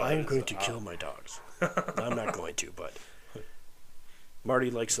 No, I'm going to kill my dogs. I'm not going to, but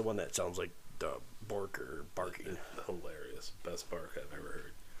Marty likes the one that sounds like the bark or barking. Hilarious, best bark I've ever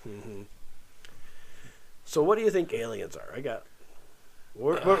heard. Mm-hmm. So what do you think aliens are? I got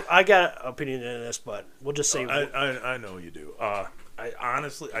an opinion in this, but we'll just say I know you do. I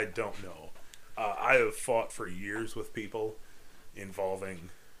honestly don't know. I have fought for years with people involving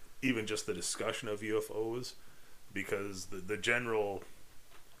even just the discussion of UFOs because the general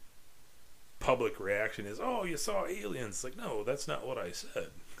public reaction is, oh, you saw aliens. Like, no, that's not what I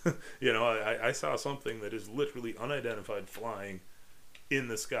said. I saw something that is literally unidentified flying in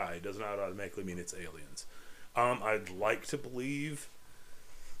the sky. Does not automatically mean it's aliens. I'd like to believe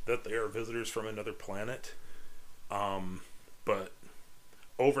that they are visitors from another planet. But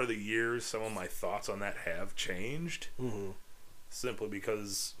over the years, some of my thoughts on that have changed. Mm-hmm. Simply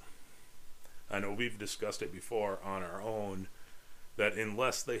because I know we've discussed it before on our own, that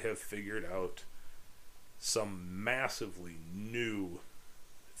unless they have figured out some massively new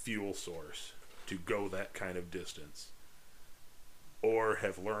fuel source to go that kind of distance, or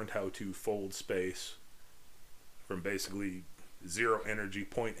have learned how to fold space from basically zero energy,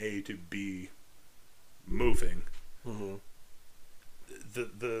 point A to B, moving, Mm-hmm.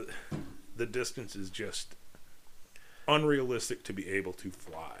 the distance is just unrealistic to be able to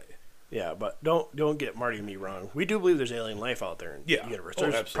fly. Yeah, but don't get Marty and me wrong. We do believe there's alien life out there in Yeah. the universe. Oh,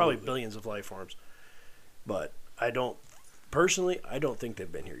 There's probably absolutely. billions of life forms. But I don't think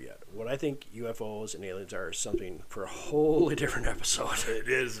they've been here yet. What I think UFOs and aliens are is something for a wholly different episode. It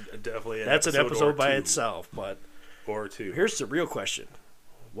is definitely That's an or episode by two. itself. But Or two. here's the real question.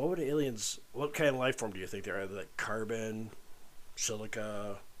 What kind of life form do you think they are? Like carbon,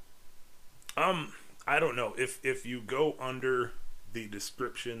 silica? I don't know. If you go under the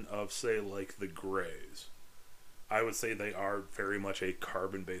description of, say, like the Greys, I would say they are very much a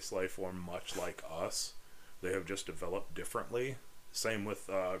carbon-based life form, much like us. They have just developed differently. Same with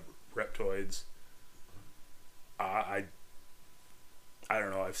reptoids. I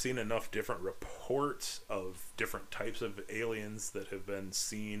don't know. I've seen enough different reports of different types of aliens that have been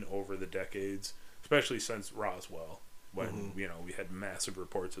seen over the decades, especially since Roswell, when we had massive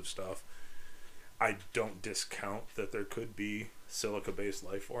reports of stuff. I don't discount that there could be silica-based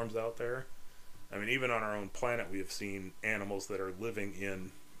life forms out there. I mean, even on our own planet, we have seen animals that are living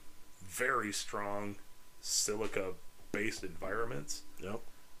in very strong silica-based environments Yep.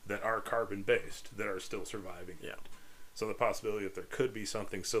 that are carbon-based, that are still surviving. Yeah. So the possibility that there could be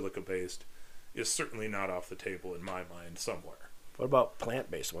something silica-based is certainly not off the table in my mind somewhere. What about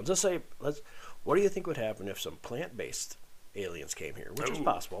plant-based ones? What do you think would happen if some plant-based aliens came here, which is Ooh.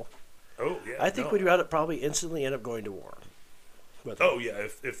 possible? Oh, yeah. I think we'd probably instantly end up going to war. With Oh, yeah.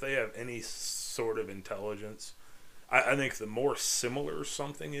 If they have any sort of intelligence, I think the more similar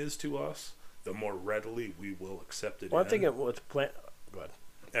something is to us, the more readily we will accept it. Well, I'm thinking with plant. Go ahead.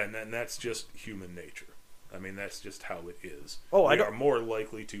 And then that's just human nature. I mean, that's just how it is. Oh, we I don't- are more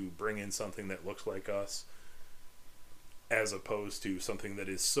likely to bring in something that looks like us, as opposed to something that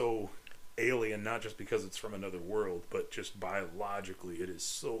is so alien, not just because it's from another world, but just biologically, it is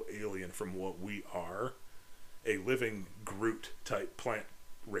so alien from what we are. A living Groot type plant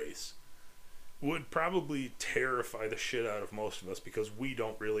race would probably terrify the shit out of most of us, because we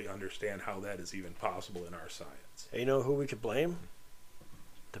don't really understand how that is even possible in our science. Hey, you know who we could blame?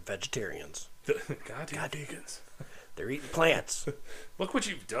 The vegetarians. Goddamn vegans. They're eating plants. Look what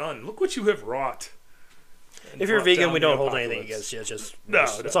you've done. Look what you have wrought. And If you're brought vegan, down we the don't hold anything apocalypse. against you. It's just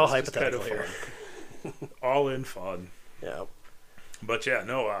It's all just hypothetical kind here. of fun. All in fun. Yeah. But yeah,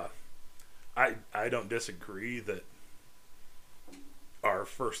 no, I don't disagree that our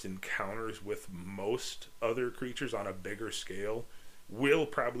first encounters with most other creatures on a bigger scale will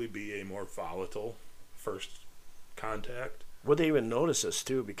probably be a more volatile first contact. Would they even notice us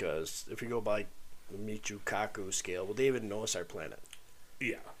too? Because if you go by the Michio Kaku scale, would they even notice our planet?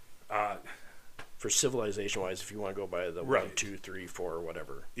 Yeah. For civilization wise, if you want to go by the Right. 1, 2, 3, 4,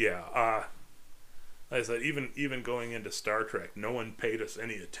 whatever. Yeah. Like I said, even going into Star Trek, no one paid us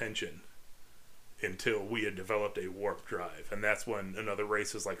any attention until we had developed a warp drive. And that's when another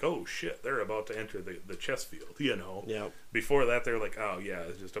race is like, oh shit, they're about to enter the chess field, you know? Yeah. Before that, they're like, oh yeah,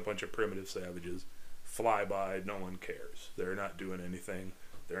 it's just a bunch of primitive savages. Fly by, no one cares. They're not doing anything.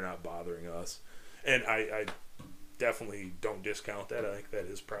 They're not bothering us. And I definitely don't discount that. I think that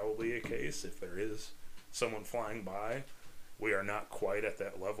is probably a case. If there is someone flying by, we are not quite at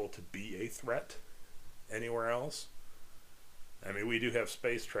that level to be a threat anywhere else. I mean, we do have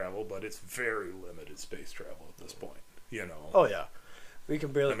space travel, but it's very limited space travel at this point, you know. Oh yeah. We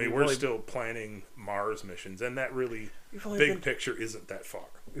can barely. I mean, we're still planning Mars missions, and that really, We've only big been- picture, isn't that far.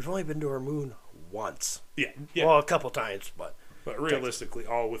 We've only been to our moon once. Yeah, yeah. Well, a couple times, but But realistically,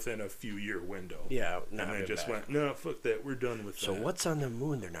 all within a few year window. yeah. And not they been just back. went, no, fuck that, we're done with So that. what's on the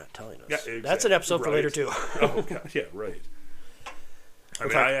moon? They're not telling us. Yeah, That's an exactly. episode for Right. later too. Oh, God, yeah, right. I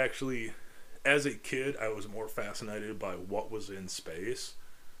mean, talk- I actually, as a kid, I was more fascinated by what was in space.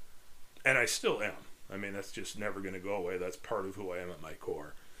 And I still am. I mean, that's just never going to go away. That's part of who I am at my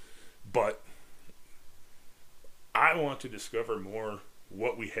core. But I want to discover more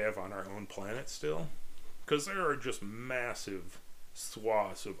what we have on our own planet still. Because there are just massive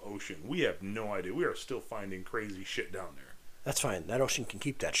swaths of ocean. We have no idea. We are still finding crazy shit down there. That's fine. That ocean can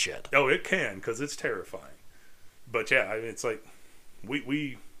keep that shit. Oh, it can, because it's terrifying. But yeah, I mean, it's like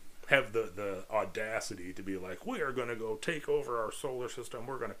we have the audacity to be like, we are going to go take over our solar system.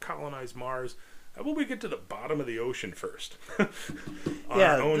 We're going to colonize Mars. How about we get to the bottom of the ocean first? On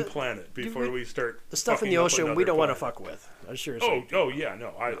Yeah, our own planet before we start The stuff in the fucking up ocean we another don't want to planet. fuck with. I'm sure. Oh yeah, no,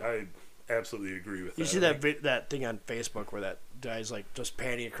 I absolutely agree with that. You see that thing on Facebook where that guy's like just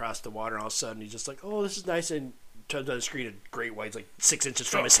panning across the water, and all of a sudden he's just like, "Oh, this is nice," and turns on the screen, a great white's like 6 inches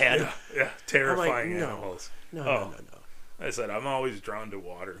from his head. Yeah, terrifying like, animals. No. I said I'm always drawn to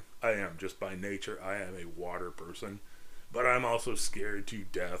water. I am just by nature. I am a water person, but I'm also scared to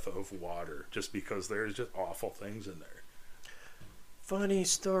death of water just because there's just awful things in there. Funny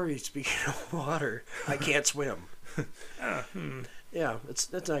story. Speaking of water, I can't swim. Yeah,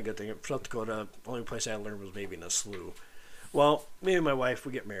 it's not a good thing. South Dakota, the only place I learned was maybe in a slough. Well, me and my wife,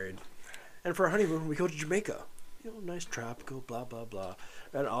 we get married, and for our honeymoon, we go to Jamaica. Nice tropical, blah blah blah,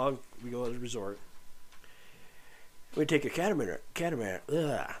 and we go to the resort. We take a catamaran,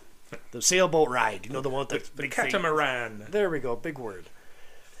 the sailboat ride. The one with the catamaran. Thing. There we go, big word.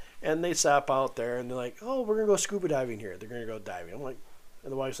 And they stop out there, and they're like, "Oh, we're gonna go scuba diving here. They're gonna go diving." I'm like,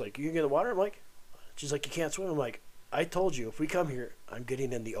 and the wife's like, "You can get in the water?" I'm like, she's like, "You can't swim." I'm like, "I told you, if we come here, I'm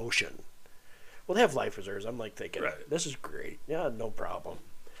getting in the ocean." Well, they have life preservers. I'm like thinking, This is great. Yeah, no problem.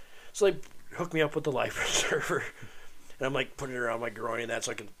 So they hook me up with the life preserver, and I'm like putting it around my groin, and that's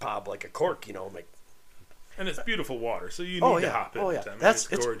so I can pop like a cork. I'm like. And it's beautiful water, so you need to hop in. Oh, yeah. It's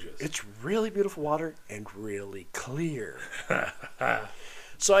gorgeous. It's really beautiful water and really clear.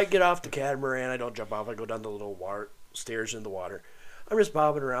 So I get off the catamaran. I don't jump off. I go down the little stairs in the water. I'm just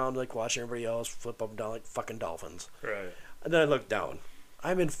bobbing around, like watching everybody else flip up and down like fucking dolphins. Right. And then I look down.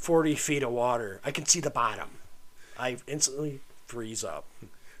 I'm in 40 feet of water. I can see the bottom. I instantly freeze up.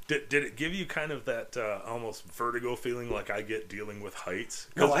 Did it give you kind of that almost vertigo feeling like I get dealing with heights?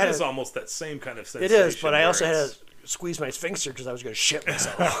 No, Because it is almost that same kind of sensation. It is, but I also had to squeeze my sphincter because I was going to shit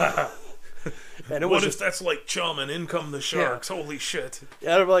myself. And what if that's like chum and in come the sharks? Yeah. Holy shit.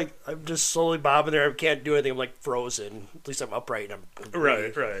 Yeah, I'm just slowly bobbing there. I can't do anything. I'm like frozen. At least I'm upright. And I'm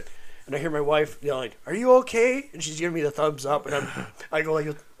right. And I hear my wife yelling, "Are you okay?" And she's giving me the thumbs up. And I go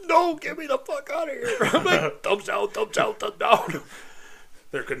like, "No, get me the fuck out of here." I'm like, thumbs out, thumbs down.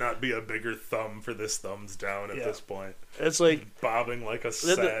 There could not be a bigger thumb for this thumbs down at this point. It's like bobbing like a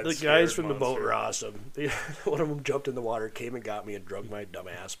sad the guys from the boat were awesome. One of them jumped in the water, came and got me, and drug my dumb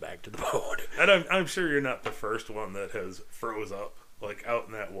ass back to the boat. And I'm sure you're not the first one that has froze up like out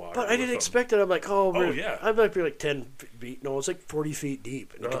in that water. But I didn't expect it. I'm like, yeah. I might be like 10 feet. No, it's like 40 feet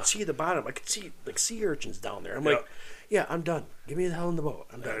deep, and I could see the bottom. I could see like sea urchins down there. I'm like, yeah, I'm done. Give me the hell in the boat.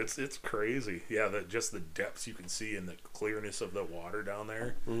 I'm done. It's crazy. Yeah, just the depths you can see and the clearness of the water down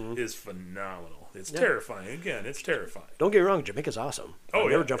there is phenomenal. It's terrifying. Again, it's terrifying. Don't get me wrong, Jamaica's awesome. I'll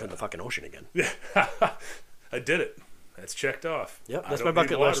never jump in the fucking ocean again. Yeah, I did it. That's checked off. Yep, that's my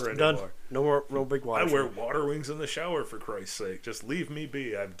bucket list. Done. No big water. I wear water wings in the shower, for Christ's sake. Just leave me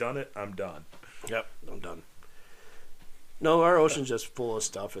be. I've done it. I'm done. Yep, I'm done. No, our ocean's just full of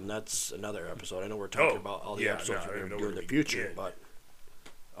stuff, and that's another episode. I know we're talking about all the episodes we're going to do in the future, but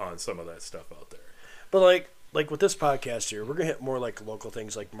on some of that stuff out there. But like with this podcast here, we're going to hit more like local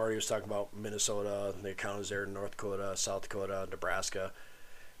things. Like Marty was talking about Minnesota, the counties there, North Dakota, South Dakota, Nebraska,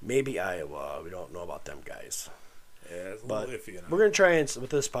 maybe Iowa. We don't know about them guys. Yeah, it's a little iffy. We're going to try and, with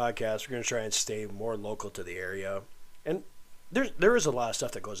this podcast, we're going to try and stay more local to the area. And there is a lot of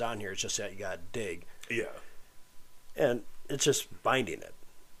stuff that goes on here. It's just that you got to dig. Yeah. And it's just finding it.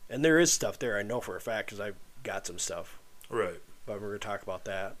 And there is stuff there, I know for a fact, because I've got some stuff. Right. But we're going to talk about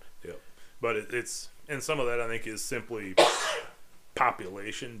that. Yeah. But it's, and some of that I think is simply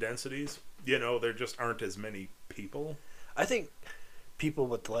population densities. There just aren't as many people. I think people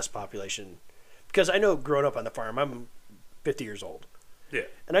with less population, because I know growing up on the farm, I'm 50 years old. Yeah.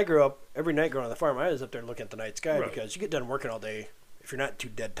 And I grew up, every night growing on the farm, I was up there looking at the night sky because you get done working all day. If you're not too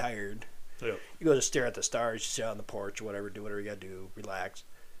dead tired, you go to stare at the stars, you sit on the porch or whatever, do whatever you got to do, relax.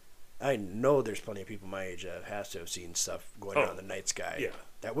 I know there's plenty of people my age that has to have seen stuff going on in the night sky. Yeah.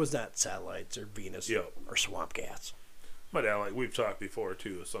 That was not satellites or Venus or swamp gas. But like we've talked before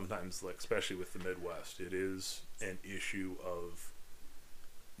too, sometimes like especially with the Midwest, it is an issue of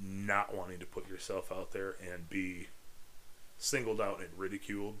not wanting to put yourself out there and be singled out and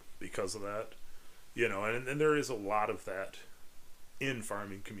ridiculed because of that. And there is a lot of that in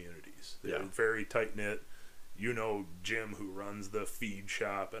farming communities. They're very tight-knit. Jim, who runs the feed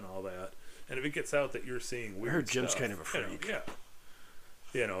shop and all that. And if it gets out that you're seeing weird I heard Jim's stuff, kind of a freak.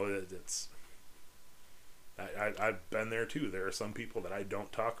 It's... I've been there, too. There are some people that I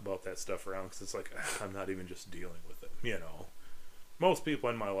don't talk about that stuff around because it's like, I'm not even just dealing with them, Most people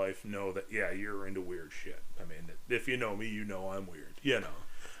in my life know that, you're into weird shit. I mean, if you know me, you know I'm weird,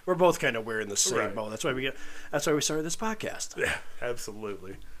 We're both kind of weird in the same boat. That's why we started this podcast. Yeah,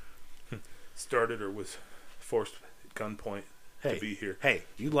 absolutely. Started or was forced at gunpoint to be here. Hey,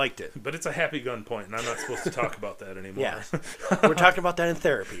 you liked it. But it's a happy gun point, and I'm not supposed to talk about that anymore. Yeah. We're talking about that in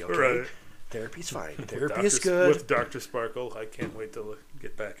therapy, okay? Right. Therapy's fine. Therapy is good. With Dr. Sparkle, I can't wait to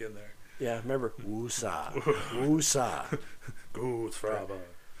get back in there. Yeah, remember, woosah. Woosah. Good Fraba.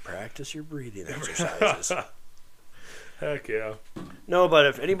 Practice your breathing exercises. Heck yeah. No, but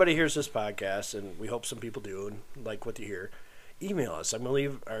if anybody hears this podcast, and we hope some people do, and like what you hear, email us. I'm going to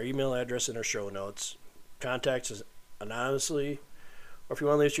leave our email address in our show notes. Contact us anonymously, or if you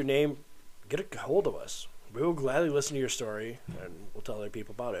want to leave us your name, get a hold of us. We will gladly listen to your story, and we'll tell other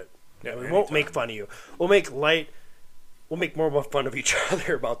people about it. Yeah, we won't make fun of you. We'll make more fun of each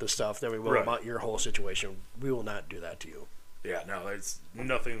other about this stuff than we will about your whole situation. We will not do that to you. Yeah, no, there's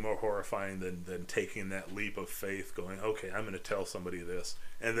nothing more horrifying than taking that leap of faith, going, okay, I'm going to tell somebody this,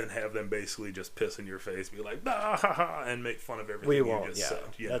 and then have them basically just piss in your face, be like, bah, ha, ha, and make fun of everything you just said.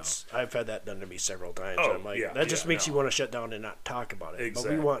 That's I've had that done to me several times. Oh, I'm like, that just makes you want to shut down and not talk about it.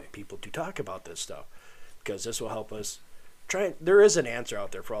 Exactly. But we want people to talk about this stuff because this will help us try. There is an answer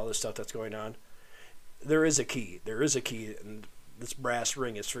out there for all this stuff that's going on. There is a key. There is a key, and this brass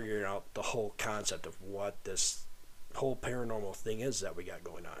ring is figuring out the whole concept of what this whole paranormal thing is that we got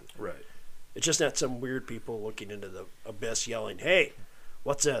going on. Right. It's just not some weird people looking into the abyss yelling, hey,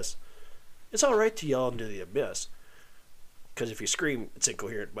 what's this? It's all right to yell into the abyss because if you scream, it's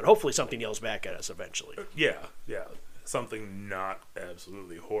incoherent, but hopefully something yells back at us eventually. Yeah. Something not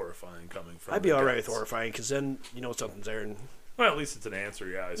absolutely horrifying coming from I'd be all right with horrifying because then you know something's there. And well, at least it's an answer,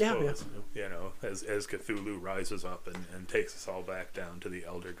 I suppose. Yeah. You know, as Cthulhu rises up and takes us all back down to the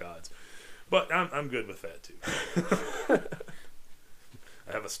elder gods. But I'm good with that, too.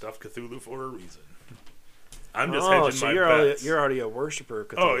 I have a stuffed Cthulhu for a reason. I'm just hedging my bets. You're already a worshiper of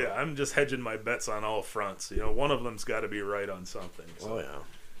Cthulhu. Oh, yeah. I'm just hedging my bets on all fronts. You know, one of them's got to be right on something. So. Oh,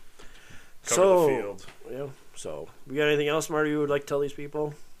 yeah. Cover the field. Yeah. So, we got anything else, Marty, you would like to tell these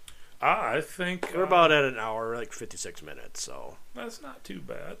people? I think... We're about at an hour, like 56 minutes, so... That's not too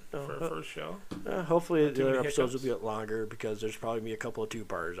bad for a first show. Hopefully the other episodes will get longer because there's probably be a couple of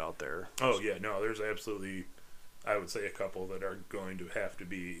two-parters out there. Oh, yeah. No, there's absolutely, I would say, a couple that are going to have to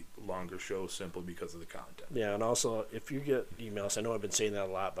be longer shows simply because of the content. Yeah, and also, if you get emails, I know I've been saying that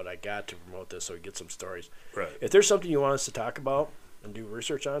a lot, but I got to promote this so we get some stories. Right. If there's something you want us to talk about and do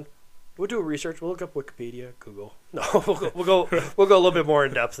research on, we'll do research. We'll look up Wikipedia, Google. No, we'll go a little bit more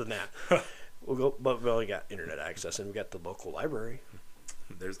in depth than that. But we only got internet access, and we got the local library.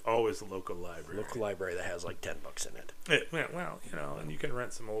 There's always a local library. Local library that has like $10 in it. Well, you know, and you can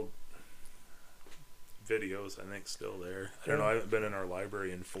rent some old videos. I think still there. I don't know. I haven't been in our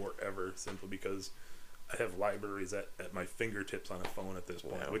library in forever, simply because I have libraries at my fingertips on a phone at this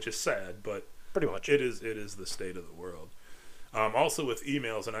point, which is sad, but pretty much it is the state of the world. Also with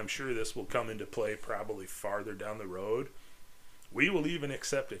emails, and I'm sure this will come into play probably farther down the road, we will even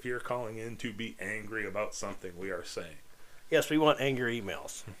accept if you're calling in to be angry about something we are saying. Yes, we want angry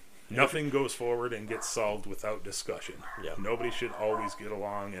emails. Nothing goes forward and gets solved without discussion. Yeah. Nobody should always get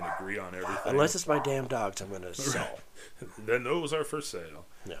along and agree on everything. Unless it's my damn dogs I'm going to sell. Then those are for sale.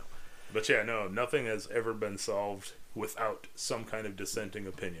 Yeah. But yeah, no, nothing has ever been solved without some kind of dissenting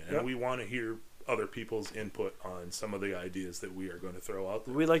opinion. And we want to hear other people's input on some of the ideas that we are going to throw out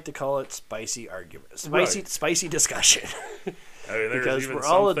there. We like to call it spicy argument. Spicy discussion. I mean, there's because even we're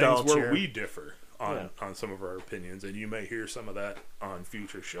some all things adults where here. we differ on some of our opinions, and you may hear some of that on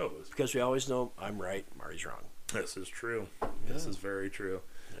future shows. Because we always know I'm right, Marty's wrong. This is true. Yeah. This is very true.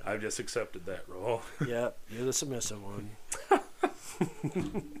 Yeah. I've just accepted that role. Yeah, you're the submissive one.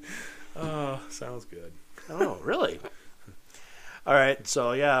 Sounds good. Oh, really? All right,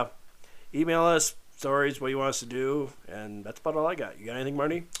 so yeah, email us stories, what you want us to do, and that's about all I got. You got anything,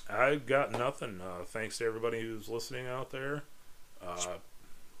 Marty? I got nothing. Thanks to everybody who's listening out there.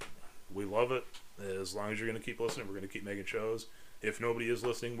 We love it. As long as you're going to keep listening, we're going to keep making shows. If nobody is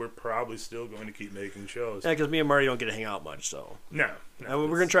listening, we're probably still going to keep making shows. Yeah, because me and Marty don't get to hang out much, so. No. We're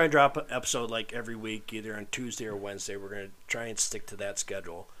going to try and drop an episode like every week, either on Tuesday or Wednesday. We're going to try and stick to that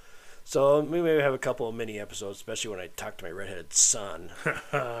schedule. So we may have a couple of mini episodes, especially when I talk to my redheaded son.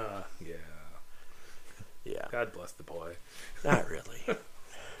 Yeah. Yeah. God bless the boy. Not really.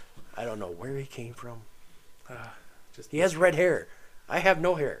 I don't know where he came from. He has red hair. I have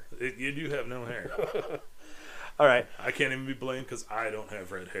no hair. You do have no hair. All right. I can't even be blamed because I don't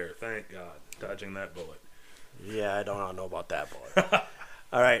have red hair. Thank God. Dodging that bullet. Yeah, I don't know about that bullet.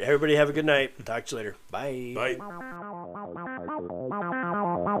 All right. Everybody have a good night. Talk to you later. Bye. Bye.